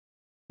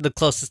 the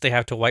closest they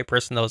have to a white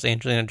person though is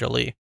Angelina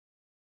Jolie.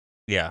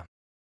 Yeah,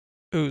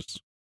 who's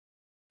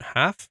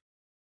half?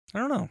 I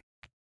don't know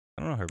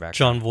her background.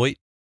 John Voight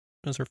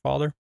is her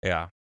father.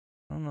 Yeah,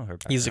 I don't know her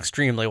background. He's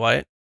extremely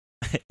white.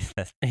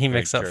 He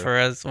makes up for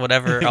us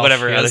whatever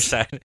whatever other is.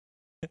 side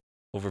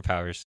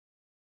overpowers.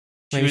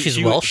 Maybe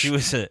she's Welsh. She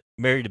was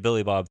married to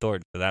Billy Bob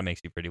Thornton, so that makes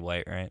you pretty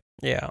white, right?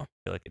 Yeah, I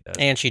feel like it does.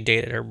 And she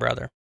dated her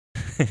brother,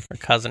 her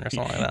cousin, or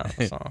something like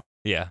that. So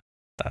yeah,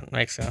 that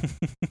makes you.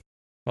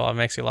 Well, it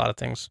makes you a lot of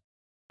things.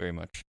 Very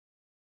much.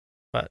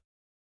 But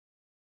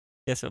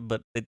yes,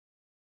 but that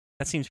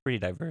seems pretty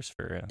diverse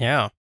for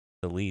the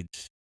lead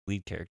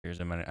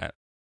characters. I mean, I'm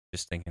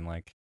just thinking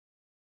like,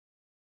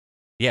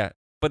 yeah,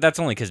 but that's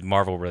only because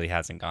Marvel really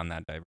hasn't gone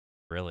that diverse,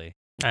 really.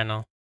 I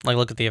know. Like,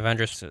 look at the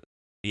Avengers. So,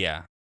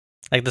 yeah.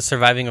 Like the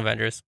surviving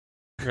Avengers.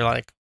 You're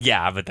like,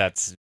 yeah, but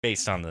that's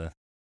based on the.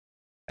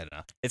 I don't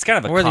know. It's kind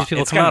of a. Where these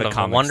people come out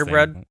of? Wonder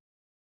Bread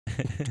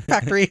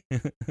factory.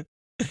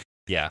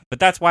 Yeah, but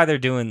that's why they're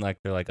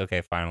like,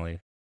 okay, finally,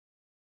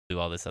 do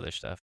all this other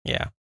stuff.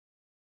 Yeah.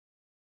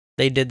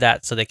 They did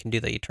that so they can do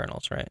the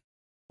Eternals, right?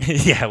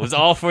 Yeah, it was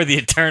all for the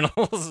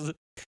Eternals.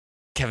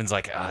 Kevin's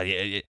like,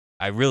 yeah,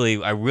 I really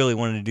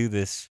wanted to do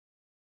this,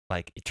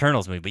 like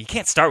Eternals movie, but you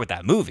can't start with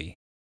that movie.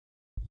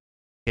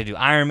 You gotta do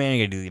Iron Man,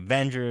 you gotta do the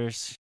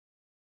Avengers.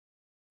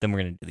 Then we're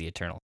gonna do the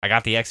Eternals. I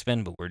got the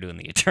X-Men, but we're doing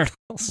the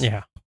Eternals.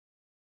 Yeah.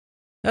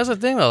 That's the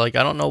thing though, like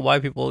I don't know why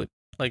people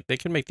like they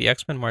could make the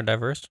X-Men more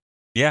diverse.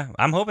 Yeah,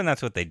 I'm hoping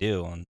that's what they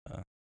do.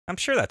 I'm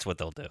sure that's what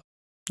they'll do.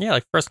 Yeah,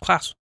 like First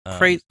Class.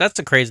 Crazy. That's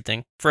the crazy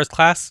thing. First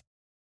Class,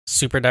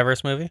 super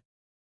diverse movie.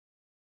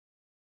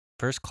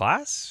 First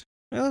Class?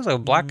 It was a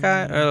black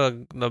guy.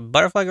 The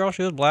butterfly girl,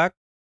 she was black.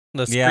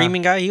 The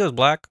screaming guy, he was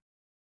black.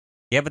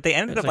 Yeah, but they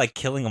ended up like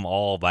killing them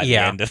all by the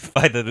end of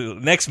by the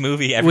next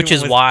movie. Which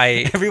is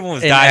why everyone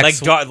was dying. Like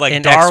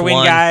Darwin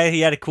X1, guy,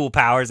 he had cool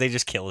powers. They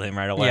just killed him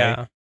right away.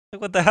 Yeah.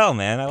 Like, what the hell,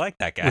 man? I like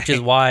that guy. Which is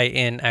why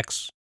in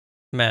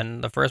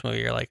X-Men, the first movie,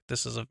 you're like,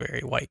 this is a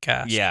very white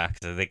cast. Yeah,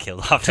 because they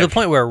killed off to the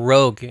point where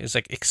Rogue is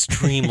like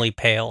extremely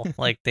pale.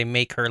 Like they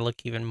make her look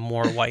even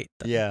more white.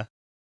 Yeah,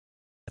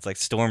 it's like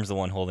Storm's the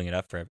one holding it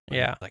up for everyone.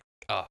 Yeah, like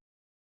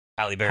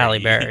Halle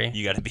Berry.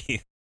 You got to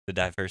be the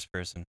diverse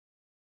person.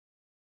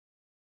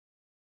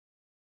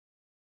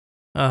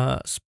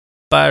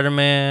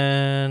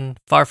 Spider-Man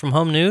Far From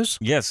Home news.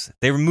 Yes,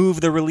 they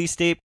removed the release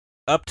date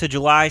up to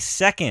July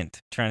 2nd,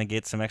 trying to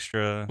get some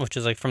extra, which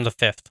is like from the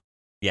 5th.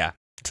 Yeah,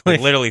 like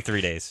literally 3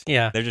 days.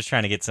 Yeah, they're just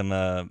trying to get some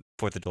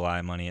 4th of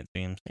July money. It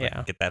seems.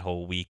 Yeah, get that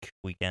whole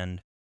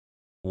weekend,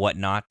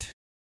 whatnot.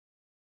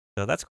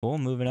 So that's cool.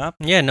 Moving up.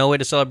 Yeah, no way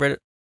to celebrate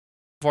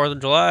 4th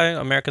of July,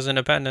 America's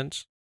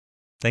independence.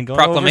 Then going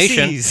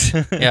proclamation. Overseas.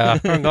 Yeah,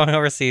 I'm going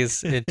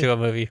overseas into a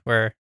movie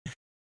where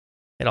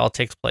it all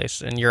takes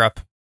place in Europe.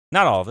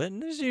 Not all of it.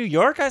 There's New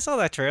York. I saw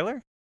that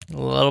trailer. A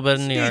little bit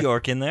in New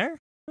York in there.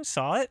 I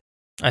saw it.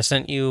 I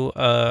sent you.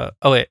 Oh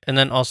wait, and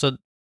then also,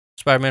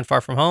 Spider-Man: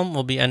 Far From Home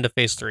will be end of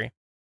Phase 3.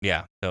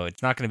 Yeah, so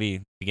it's not going to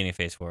be beginning of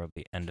Phase 4. It'll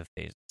be end of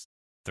Phase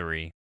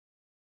 3,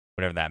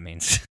 whatever that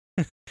means.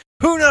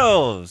 Who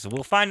knows?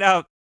 We'll find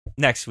out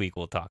next week.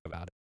 We'll talk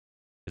about it.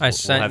 I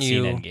sent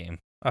you Endgame.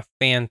 A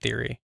fan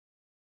theory.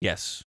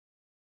 Yes,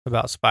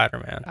 about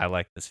Spider-Man. I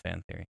like this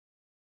fan theory.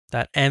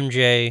 That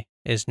MJ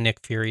is Nick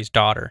Fury's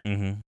daughter,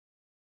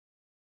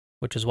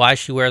 which is why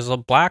she wears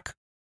black,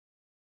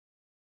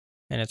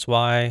 and it's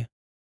why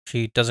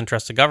she doesn't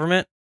trust the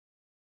government,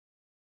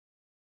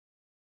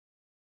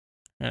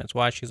 and it's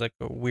why she's like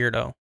a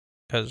weirdo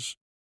because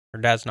her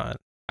dad's not.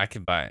 I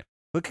could buy it.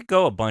 We could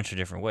go a bunch of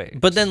different ways.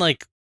 But then,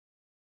 like,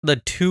 the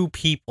two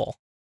people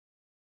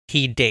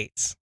he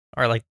dates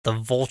are like the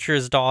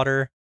Vulture's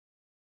daughter,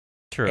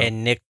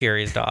 and Nick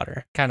Fury's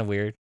daughter. Kind of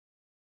weird,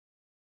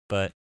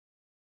 but.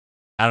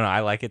 I don't know.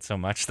 I like it so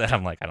much that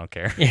I'm like, I don't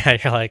care. Yeah,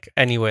 you're like,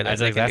 anyway, that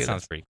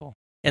sounds pretty cool.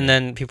 And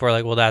then people are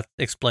like, well, that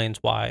explains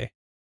why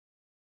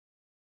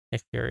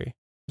Nick Fury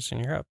is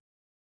in Europe.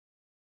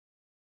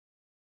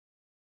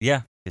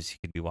 Yeah, because he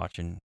could be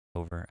watching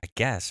over, I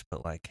guess,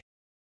 but like,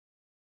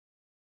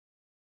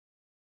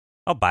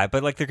 I'll buy it.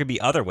 But like, there could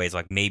be other ways.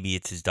 Like, maybe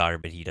it's his daughter,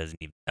 but he doesn't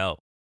even know,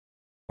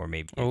 or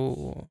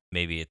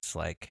maybe it's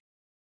like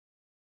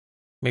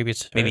maybe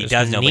he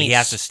does know, but he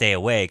has to stay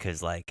away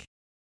because like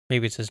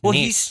maybe it's his well,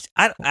 niece.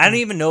 I don't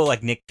even know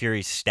like Nick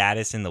Fury's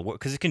status in the world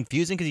because it's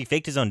confusing because he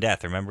faked his own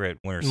death. Remember at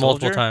Winter Soldier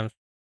multiple times.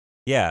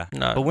 Yeah,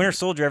 but Winter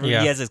Soldier, he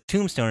has his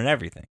tombstone and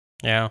everything.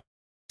 Yeah,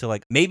 so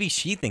like maybe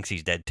she thinks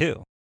he's dead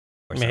too,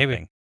 or maybe.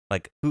 Something.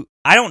 Like who?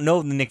 I don't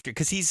know the Nick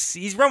because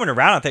he's roaming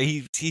around out there.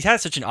 He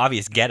has such an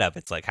obvious getup.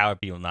 It's like how are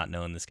people not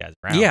knowing this guy's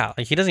around? Yeah,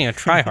 like he doesn't even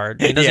try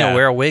hard. He doesn't even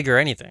wear a wig or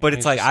anything. But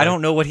it's like I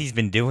don't know what he's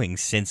been doing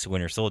since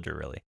Winter Soldier.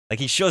 Really, like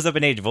he shows up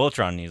in Age of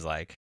Ultron and he's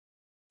like,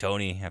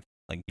 Tony,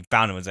 like you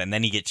found him, and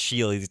then he gets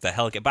shield. He's the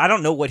helicopter, but I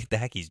don't know what the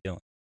heck he's doing.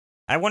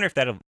 I wonder if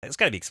it's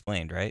got to be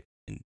explained, right?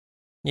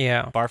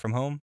 Far From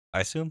Home,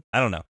 I assume. I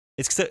don't know.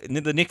 It's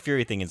the Nick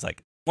Fury thing is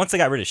like once they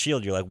got rid of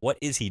Shield, you're like, what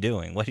is he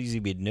doing? What has he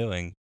been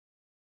doing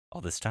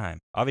all this time?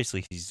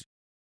 Obviously, he's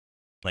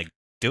like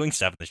doing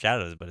stuff in the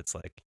shadows, but it's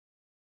like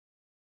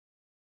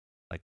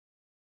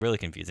really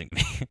confusing to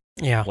me.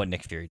 Yeah, what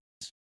Nick Fury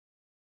does.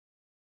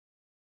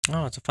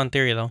 Oh, it's a fun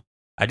theory though.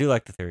 I do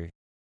like the theory.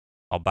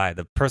 I'll buy it.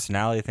 The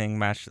personality thing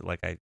matched. Like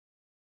a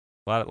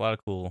lot of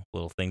cool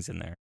little things in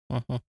there.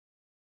 Mm-hmm.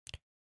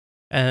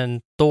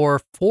 And Thor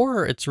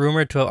 4, it's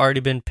rumored to have already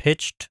been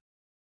pitched.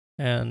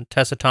 And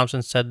Tessa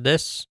Thompson said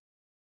this: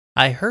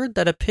 I heard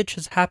that a pitch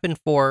has happened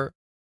for,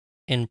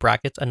 in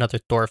brackets, another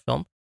Thor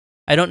film.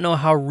 I don't know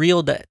how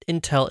real that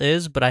intel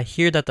is, but I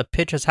hear that the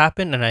pitch has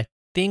happened, and I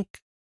think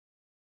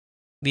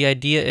the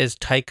idea is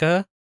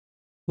Taika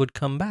would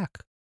come back.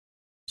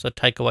 So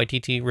Taika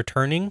Waititi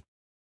returning.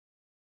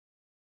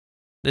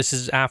 This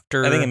is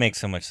after... I think it makes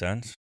so much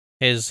sense.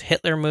 His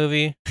Hitler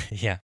movie.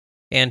 Yeah.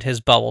 And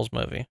his Bubbles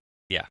movie.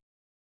 Yeah.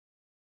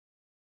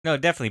 No,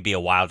 it'd definitely be a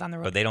while down the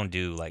road. They don't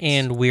do like...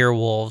 And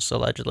Werewolves,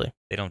 allegedly.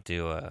 They don't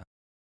do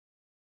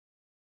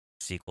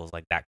sequels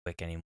like that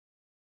quick anymore.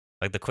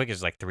 Like the quickest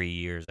is like 3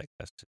 years, I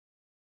guess.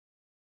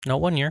 No,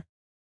 1 year.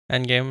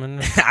 Endgame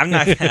and... I'm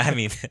not... I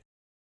mean...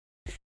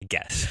 I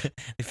guess.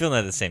 They film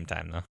at the same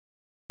time, though.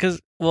 Because,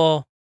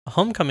 well,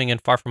 Homecoming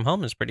and Far From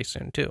Home is pretty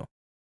soon, too.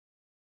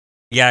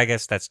 Yeah, I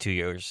guess that's 2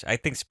 years. I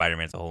think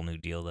Spider-Man's a whole new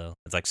deal, though.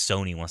 It's like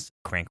Sony wants to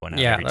crank one out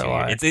every 2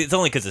 years. It's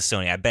only because of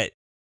Sony, I bet.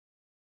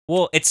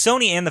 Well, it's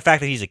Sony and the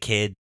fact that he's a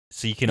kid,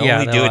 so you can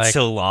only do it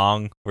so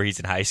long where he's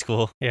in high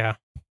school. Yeah.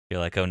 You're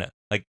like, oh no.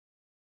 Like,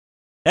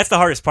 that's the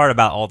hardest part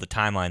about all the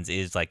timelines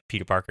is like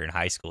Peter Parker in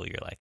high school. You're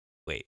like,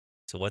 wait,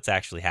 so what's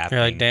actually happening?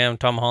 You're like, damn,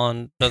 Tom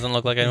Holland doesn't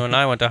look like anyone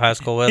I went to high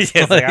school with.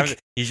 Yeah, like,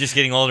 he's just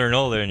getting older and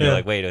older, and you're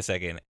like, wait a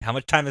second, how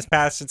much time has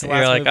passed since the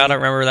last movie? I don't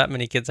remember that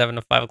many kids having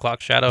a 5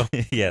 o'clock shadow.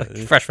 Yeah.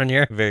 Like freshman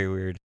year. Very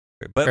weird.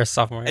 But, or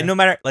sophomore year. And no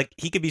matter, like,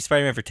 he could be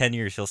Spider-Man for 10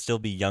 years, he'll still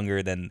be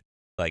younger than,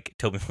 like,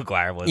 Tobey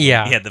Maguire was.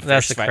 Yeah, he had the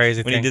that's the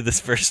crazy thing. When he did this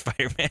first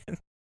Spider-Man.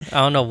 I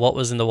don't know what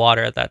was in the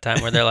water at that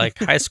time where they're like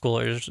high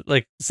schoolers,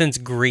 like since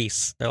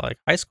Grease, they're like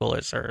high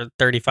schoolers or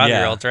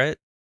 35-year-olds, right?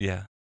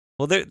 Yeah.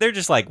 Well, they're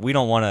just like, we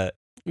don't want to.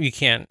 You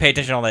can't pay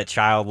attention to all that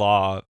child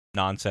law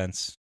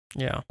nonsense.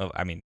 Yeah. Well,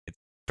 I mean, it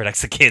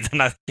protects the kids. I'm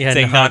not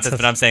saying nonsense,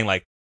 but I'm saying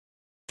like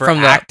from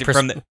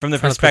the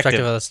perspective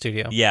of the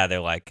studio. Yeah, they're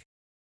like,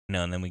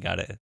 no, and then we got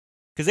it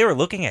because they were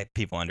looking at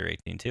people under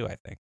 18 too. I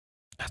think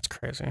that's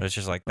crazy. But it's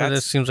just like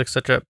this seems like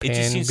such a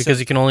pain because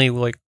you can only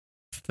like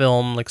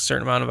film like a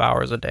certain amount of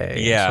hours a day.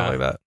 Yeah, and stuff like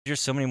that. There's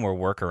so many more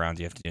workarounds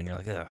you have to do, and you're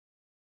like, ugh,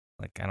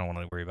 like I don't want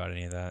to worry about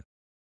any of that.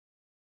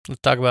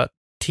 Let's talk about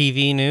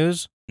TV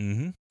news.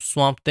 Mm-hmm.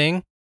 Swamp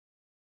Thing.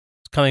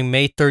 Coming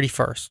May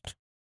 31st,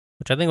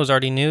 which I think was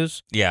already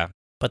news. Yeah.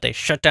 But they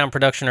shut down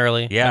production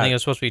early. Yeah. I think it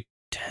was supposed to be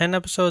 10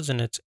 episodes and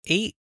it's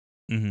 8.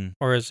 Mm-hmm.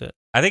 Or is it?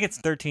 I think it's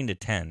 13 to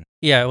 10.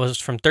 Yeah, it was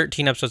from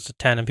 13 episodes to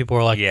 10. And people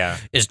were like,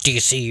 is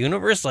DC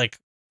Universe like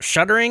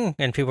shuttering?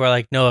 And people were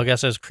like, no, I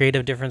guess there's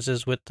creative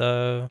differences with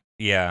the...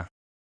 Yeah.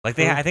 Like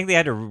I think they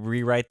had to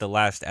rewrite the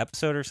last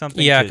episode or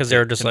something. Yeah, because they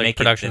were just like,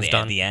 production's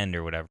done. At the end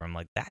or whatever. I'm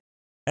like,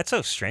 that's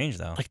so strange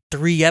though. Like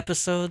 3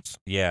 episodes?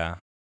 Yeah.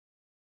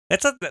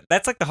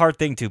 That's like the hard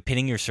thing too,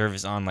 pinning your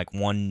service on like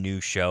one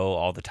new show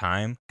all the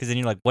time. Because then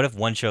you're like, what if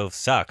one show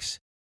sucks?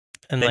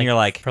 And then you're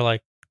like, for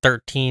like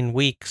 13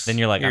 weeks, then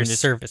you're like, your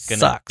service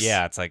sucks.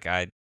 Yeah, it's like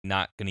I'm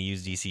not gonna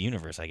use DC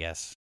Universe, I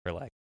guess, for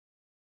like.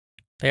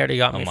 They already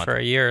got me for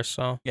a year,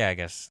 so. Yeah, I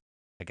guess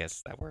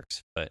that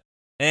works, but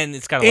and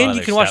it's got a lot of and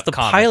you can watch the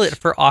pilot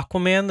for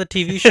Aquaman, the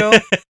TV show.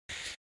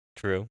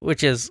 True.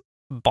 Which is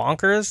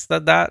bonkers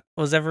that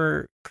was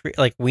ever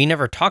like we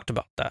never talked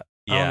about that.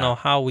 Yeah. I don't know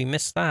how we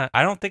missed that.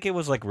 I don't think it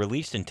was like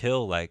released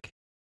until like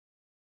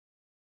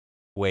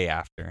way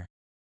after.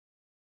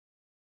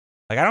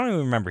 Like I don't even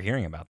remember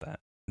hearing about that.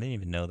 I didn't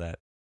even know that.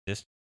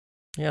 Just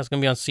yeah, it's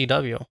gonna be on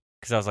CW.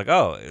 Because I was like,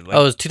 oh, it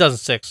was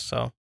 2006.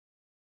 So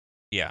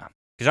yeah,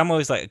 because I'm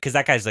always like, because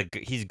that guy's like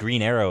he's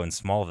Green Arrow in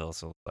Smallville.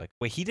 So like,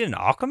 wait, he did an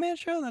Aquaman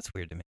show? That's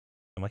weird to me.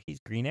 I'm like, he's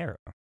Green Arrow.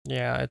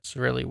 Yeah, it's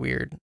really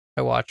weird.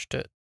 I watched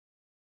it.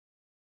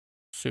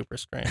 super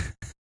strange.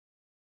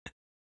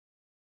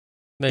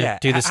 They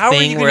do this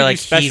thing where like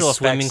he's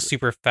swimming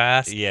super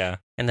fast. Yeah.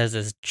 And there's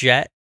this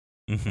jet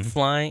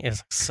flying.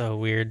 It's so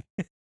weird.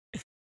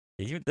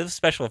 Those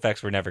special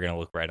effects were never going to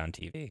look right on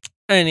TV.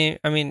 I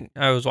mean,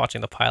 I was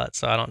watching the pilot,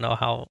 so I don't know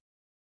how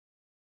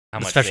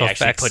much special they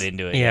actually effects put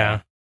into it.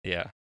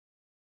 Yeah.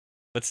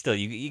 But still,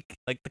 you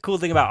like the cool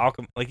thing about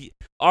Aquaman. Like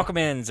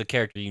Aquaman's a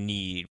character you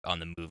need on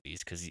the movies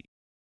because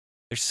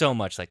there's so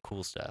much like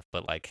cool stuff,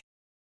 but like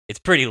it's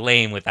pretty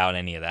lame without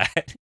any of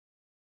that.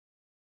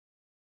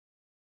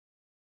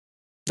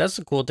 That's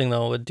the cool thing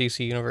though with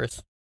DC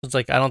Universe. It's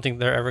like I don't think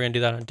they're ever gonna do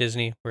that on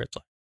Disney, where it's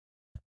like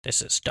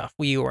this is stuff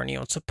we weren't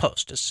even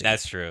supposed to see.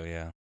 That's true,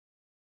 yeah.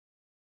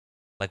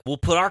 Like we'll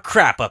put our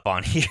crap up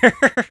on here.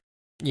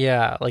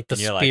 Yeah, like the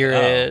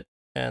Spirit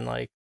and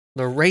like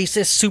the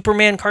racist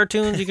Superman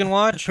cartoons you can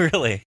watch.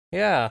 Really?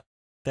 Yeah.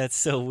 That's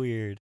so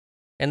weird.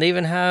 And they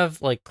even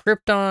have like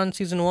Krypton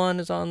season 1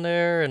 is on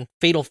there, and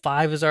Fatal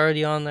 5 is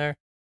already on there.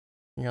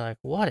 And you're like,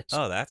 what is?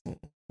 Oh, that's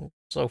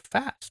so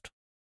fast.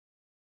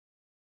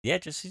 Yeah,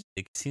 it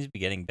seems to be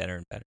getting better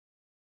and better.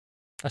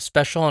 A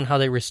special on how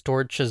they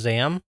restored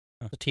Shazam,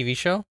 the TV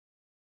show,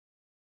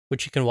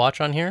 which you can watch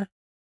on here.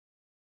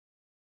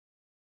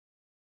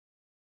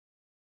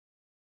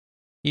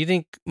 You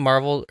think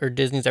Marvel or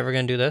Disney's ever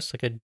going to do this?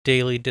 Like a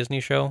daily Disney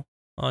show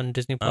on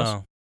Disney Plus?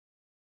 Oh,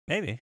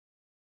 maybe.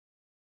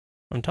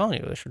 I'm telling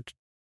you, they should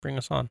bring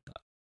us on.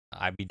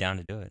 I'd be down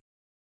to do it.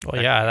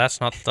 Well, yeah, that's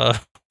not the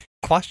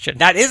question.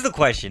 That is the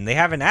question. They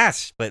haven't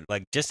asked, but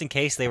like just in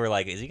case they were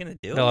like, "Is he going to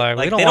do it?" Like,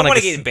 they don't want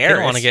to get embarrassed. They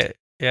don't want to get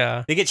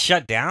They get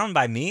shut down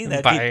by me.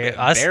 That'd by be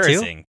us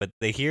embarrassing. Too? But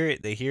they hear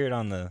it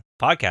on the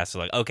podcast.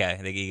 They're like, okay,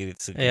 they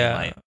get some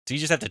light. So you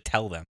just have to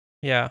tell them.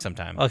 Yeah.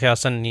 Sometime. Okay, I'll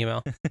send an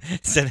email.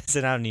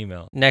 send out an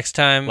email. Next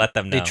time, let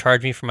them know. They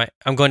charge me for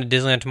I'm going to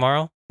Disneyland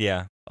tomorrow.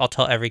 Yeah. I'll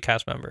tell every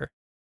cast member.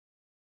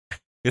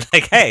 You're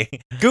like, hey,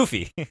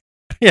 Goofy.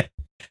 Yeah.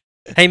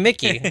 Hey,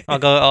 Mickey.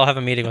 I'll have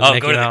a meeting with Mickey.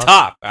 Go to the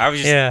top. I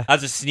was Yeah.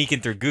 just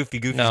sneaking through Goofy.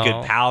 Goofy's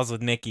good pals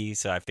with Mickey,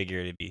 so I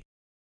figured it'd be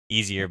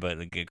easier, but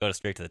go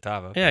straight to the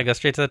top. Okay. Yeah, go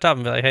straight to the top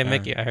and be like, hey,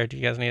 Mickey, I heard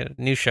you guys need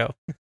a new show.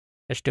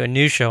 Let's do a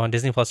new show on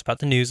Disney Plus about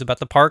the news, about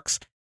the parks,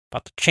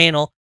 about the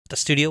channel, the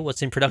studio,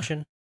 what's in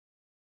production.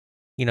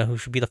 You know who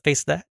should be the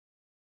face of that?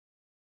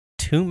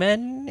 2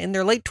 men in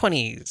their late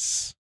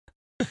 20s.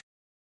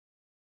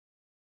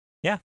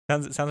 Yeah,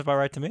 sounds about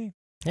right to me.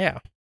 Yeah.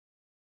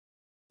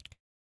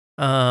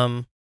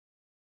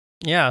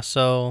 Yeah,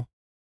 so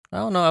I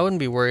don't know. I wouldn't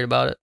be worried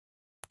about it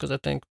because I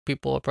think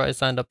people are probably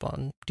signed up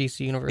on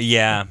DC Universe.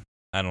 Yeah,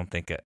 I don't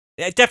think it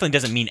definitely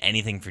doesn't mean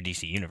anything for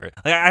DC Universe.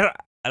 Like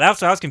I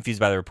was confused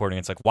by the reporting.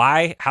 It's like,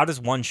 why? How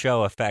does one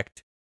show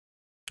affect?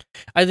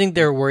 I think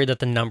they're worried that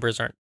the numbers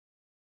aren't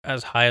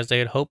as high as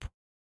they'd hope.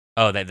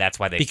 Oh, that's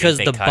why they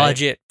the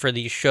budget for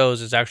these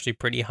shows is actually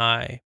pretty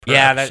high.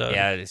 Yeah,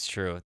 it's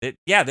true.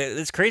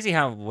 It's crazy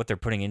what they're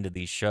putting into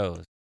these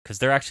shows because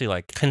they're actually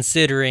like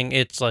considering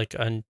it's like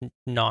a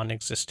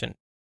non-existent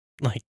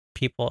like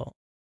people.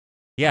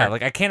 Yeah,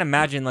 like I can't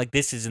imagine like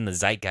this is in the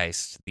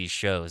zeitgeist these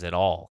shows at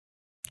all,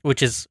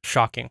 which is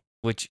shocking.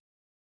 Which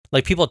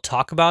like people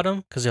talk about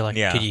them because they're like,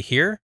 did you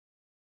hear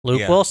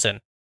Luke Wilson?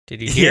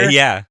 Did you hear?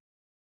 Yeah,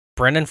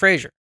 Brendan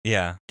Fraser.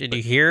 Yeah, did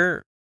you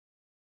hear?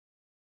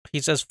 He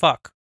says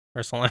 "fuck"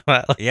 or something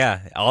like that.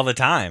 Yeah, all the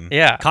time.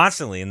 Yeah,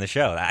 constantly in the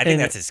show. I think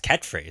that's his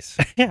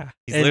catchphrase. Yeah,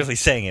 he's literally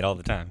saying it all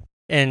the time.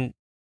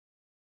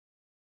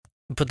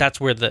 But that's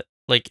where the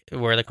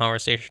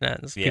conversation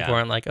ends. Yeah. People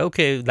aren't like,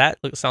 okay, that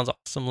sounds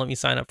awesome. Let me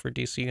sign up for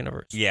DC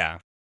Universe. Yeah,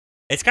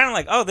 it's kind of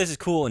like, oh, this is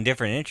cool and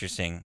different and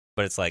interesting.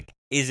 But it's like,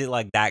 is it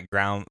like that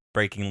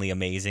groundbreakingly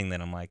amazing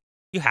that I'm like,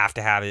 you have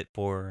to have it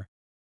for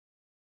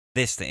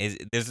this thing?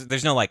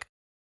 There's no like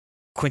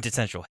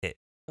quintessential hit.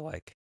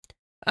 Like,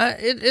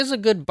 it is a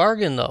good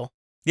bargain though.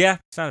 Yeah,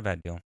 it's not a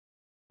bad deal.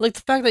 Like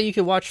the fact that you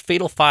could watch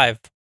Fatal 5.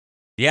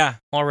 Yeah,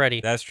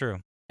 already. That's true.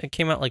 It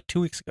came out like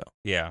 2 weeks ago.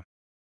 Yeah.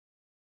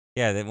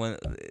 Yeah,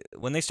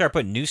 when they start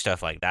putting new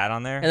stuff like that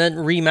on there. And then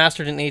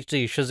remastered in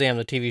HD, Shazam,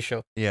 the TV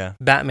show. Yeah.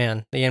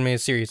 Batman, the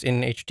animated series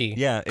in HD.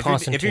 Yeah,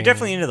 if you're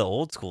definitely into the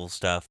old school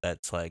stuff,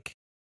 that's like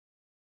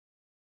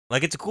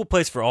it's a cool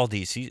place for all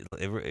DC.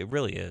 It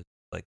really is.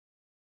 Like,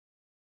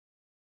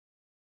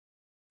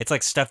 it's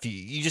like stuff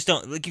you just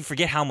don't, like, you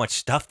forget how much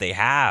stuff they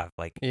have,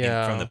 like,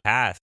 from the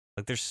past.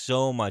 Like, there's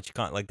so much,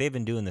 like, they've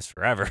been doing this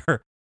forever.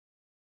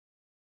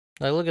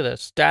 Like, look at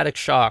this. Static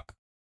Shock,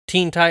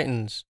 Teen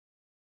Titans,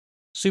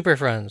 Super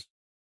Friends,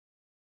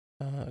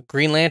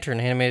 Green Lantern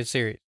animated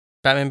series,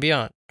 Batman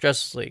Beyond,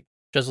 Justice League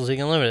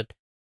Unlimited,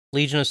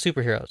 Legion of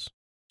Superheroes,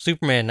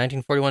 Superman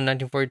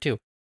 1941-1942,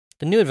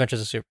 The New Adventures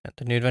of Superman,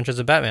 The New Adventures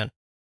of Batman.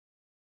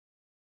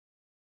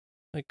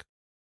 Like,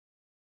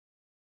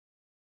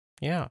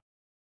 yeah,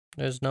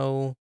 that's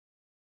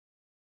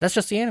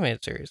just the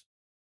animated series.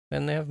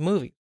 Then they have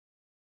movies.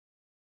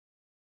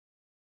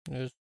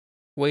 There's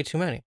way too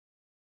many.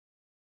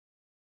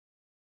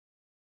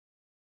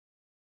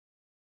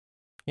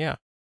 Yeah.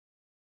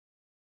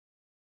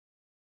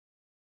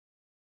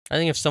 I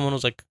think if someone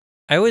was like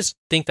I always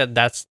think that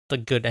that's the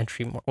good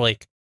entry.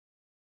 Like,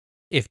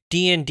 if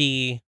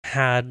D&D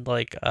had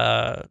like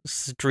a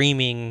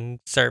streaming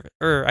service,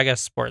 or I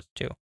guess sports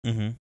too.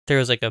 Mm-hmm. There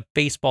was like a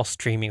baseball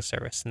streaming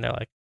service, and they're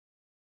like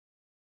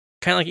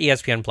kind of like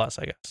ESPN Plus,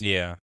 I guess.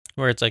 Yeah.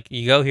 Where it's like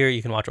you go here,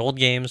 you can watch old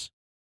games,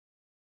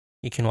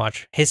 you can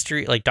watch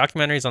history, like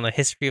documentaries on the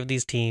history of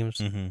these teams.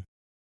 Mm-hmm.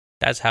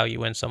 That's how you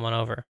win someone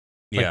over.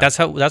 Like Yeah. that's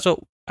what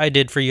I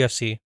did for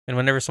UFC. And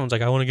whenever someone's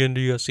like, I want to get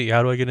into UFC,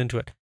 how do I get into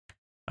it?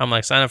 I'm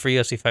like, sign up for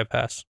UFC Fight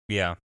Pass.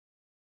 Yeah.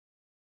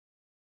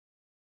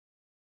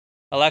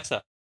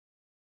 Alexa,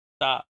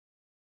 stop.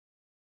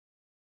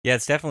 Yeah,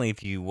 it's definitely,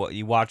 if you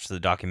watch the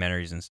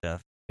documentaries and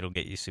stuff, it'll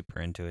get you super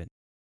into it.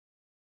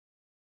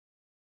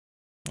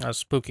 That's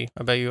spooky.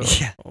 I bet you.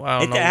 Yeah. I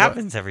don't It know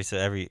happens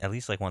every at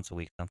least like once a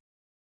week. Something.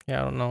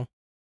 Yeah, I don't know.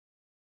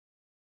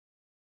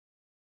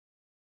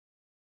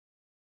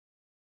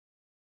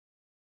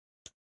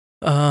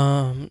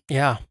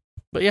 Yeah,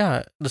 but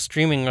yeah, the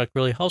streaming like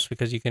really helps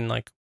because you can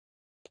like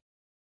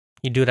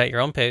you do it at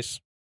your own pace.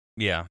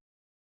 Yeah.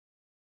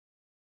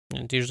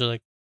 And it's usually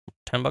like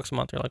 $10 a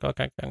month. You're like,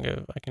 okay,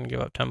 I can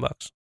give up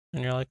 $10,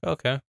 and you're like,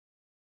 okay,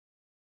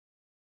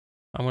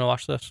 I'm gonna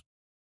watch this.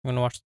 I'm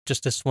gonna watch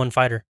just this one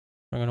fighter.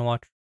 I'm gonna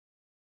watch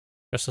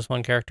just this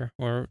one character.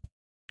 Or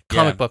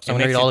comic books. I'm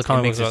gonna read all the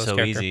comic books about this so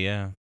character. easy.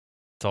 Yeah,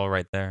 it's all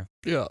right there.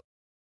 Yeah.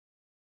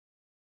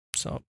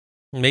 So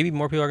maybe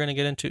more people are gonna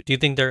get into. Do you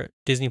think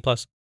Disney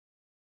Plus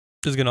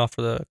is gonna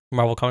offer the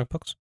Marvel comic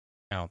books?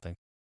 I don't think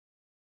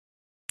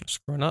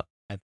Screwing up.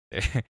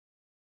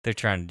 they're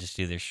trying to just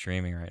do their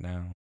streaming right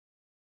now.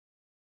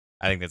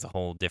 I think that's a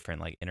whole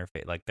different like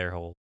interface, like their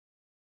whole.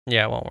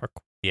 Yeah, it won't work.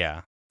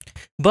 Yeah.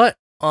 But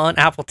on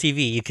Apple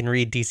TV, you can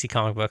read DC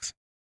comic books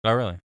Oh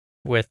really?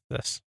 with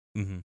this,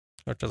 Mm-hmm.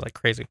 which is like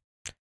crazy.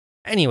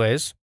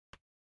 Anyways,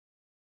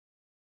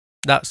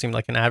 that seemed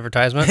like an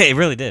advertisement. It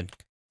really did.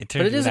 But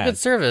it is a good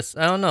service.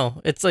 I don't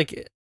know. It's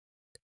like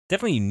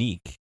definitely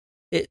unique.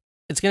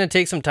 it's gonna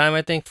take some time,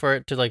 I think, for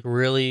it to like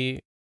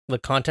really the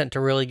content to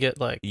really get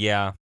like.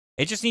 Yeah,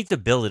 it just needs to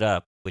build it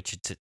up, which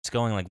it's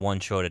going like one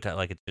show at a time.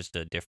 Like it's just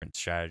a different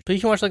strategy. But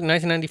you can watch like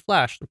 1990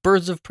 Flash,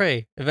 Birds of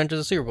Prey, Adventures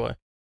of Superboy,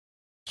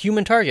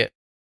 Human Target,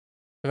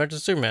 Adventures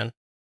of Superman.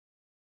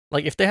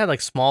 Like if they had like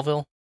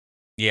Smallville.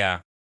 Yeah,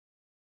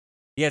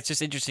 it's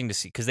just interesting to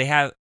see because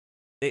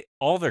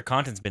all their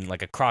content's been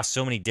like across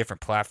so many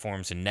different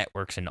platforms and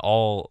networks and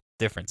all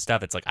different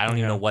stuff. It's like I don't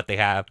even know what they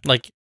have.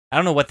 Like I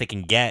don't know what they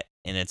can get,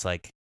 and it's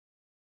like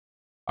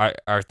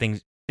are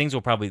things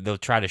will probably they'll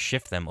try to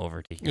shift them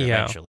over to here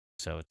eventually.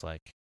 So it's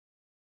like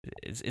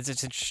it's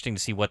interesting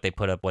to see what they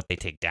put up, what they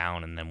take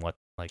down, and then what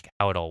like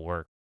how it all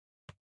works.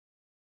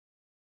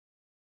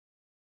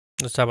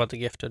 Let's talk about The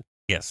Gifted.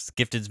 Yes,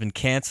 Gifted's been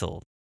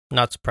canceled.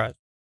 Not surprised.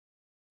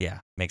 Yeah,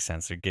 makes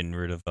sense. They're getting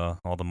rid of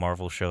all the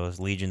Marvel shows.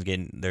 Legion's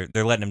they're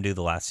letting them do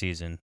the last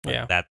season.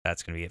 Yeah,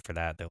 that's gonna be it for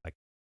that. They're like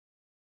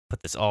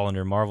put this all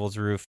under Marvel's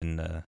roof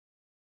and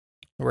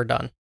we're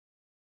done.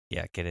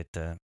 Yeah, get it.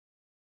 And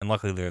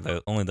luckily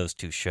they're only those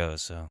two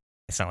shows, so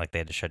it's not like they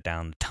had to shut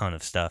down a ton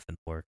of stuff in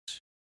the works.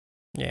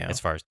 Yeah, as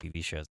far as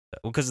TV shows,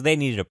 because they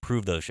needed to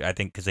prove those. I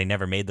think because they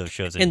never made those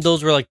shows. And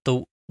those were like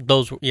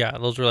those were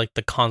like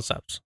the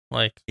concepts.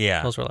 Like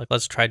those were like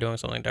let's try doing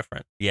something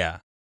different. Yeah,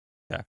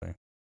 exactly.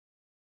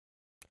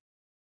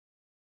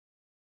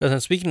 But then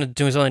speaking of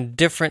doing something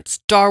different,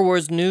 Star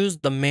Wars news: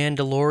 The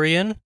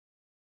Mandalorian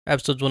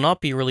episodes will not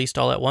be released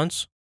all at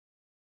once.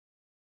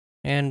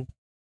 And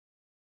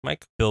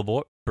Mike,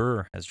 Bill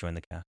Burr has joined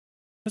the cast.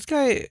 This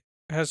guy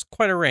has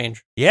quite a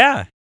range.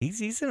 Yeah,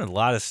 he's in a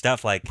lot of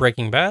stuff. Like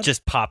Breaking Bad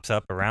just pops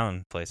up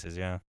around places.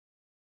 Yeah,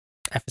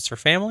 F is for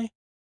Family.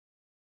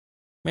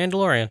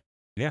 Mandalorian.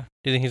 Yeah.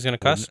 Do you think he's gonna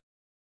cuss?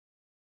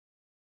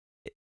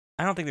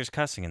 I don't think there's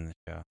cussing in the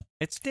show.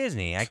 It's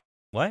Disney.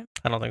 What?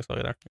 I don't think so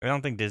either. I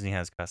don't think Disney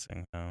has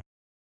cussing. No,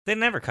 they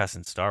never cuss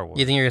in Star Wars.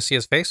 You think you're gonna see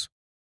his face?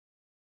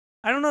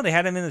 I don't know. They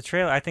had him in the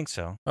trailer. I think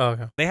so. Oh,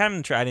 okay. They had him in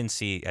the trailer. I didn't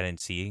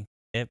see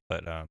it,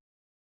 but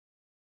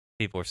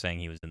people were saying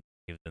he was in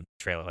the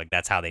trailer. Like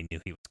that's how they knew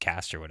he was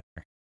cast or whatever.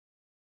 I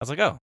was like,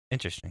 oh,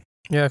 interesting.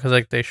 Yeah, because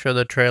like they showed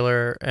the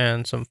trailer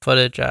and some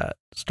footage at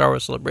Star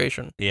Wars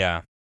Celebration.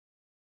 Yeah.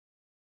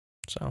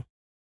 So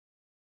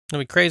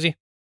it'll be crazy.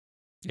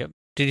 Yep.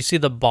 Did you see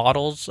the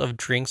bottles of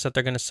drinks that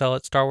they're going to sell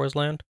at Star Wars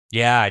Land?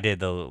 Yeah, I did.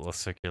 The little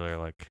circular,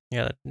 like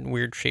that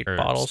weird shaped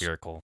bottles.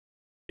 Spherical.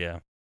 Yeah.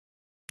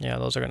 Yeah,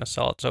 those are going to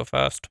sell it so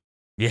fast.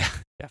 Yeah.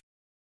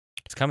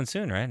 It's coming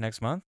soon, right?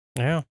 Next month?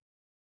 Yeah.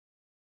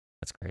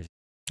 That's crazy.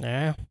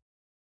 Yeah.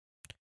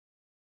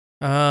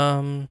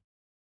 On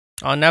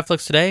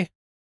Netflix today,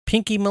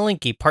 Pinky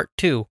Malinky Part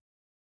 2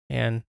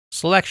 and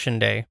Selection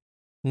Day,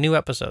 new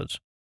episodes.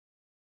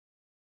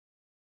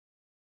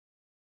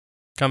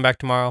 Come back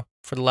tomorrow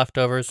for The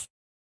Leftovers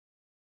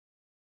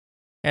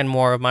and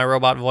more of my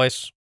robot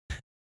voice.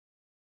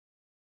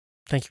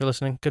 Thank you for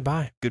listening.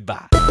 Goodbye.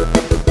 Goodbye.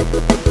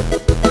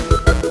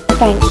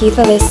 Thank you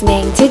for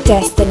listening to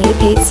Destiny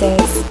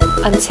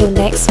Pizzas. Until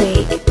next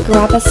week,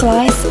 grab a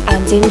slice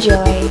and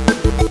enjoy.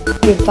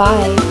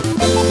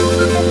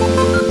 Goodbye.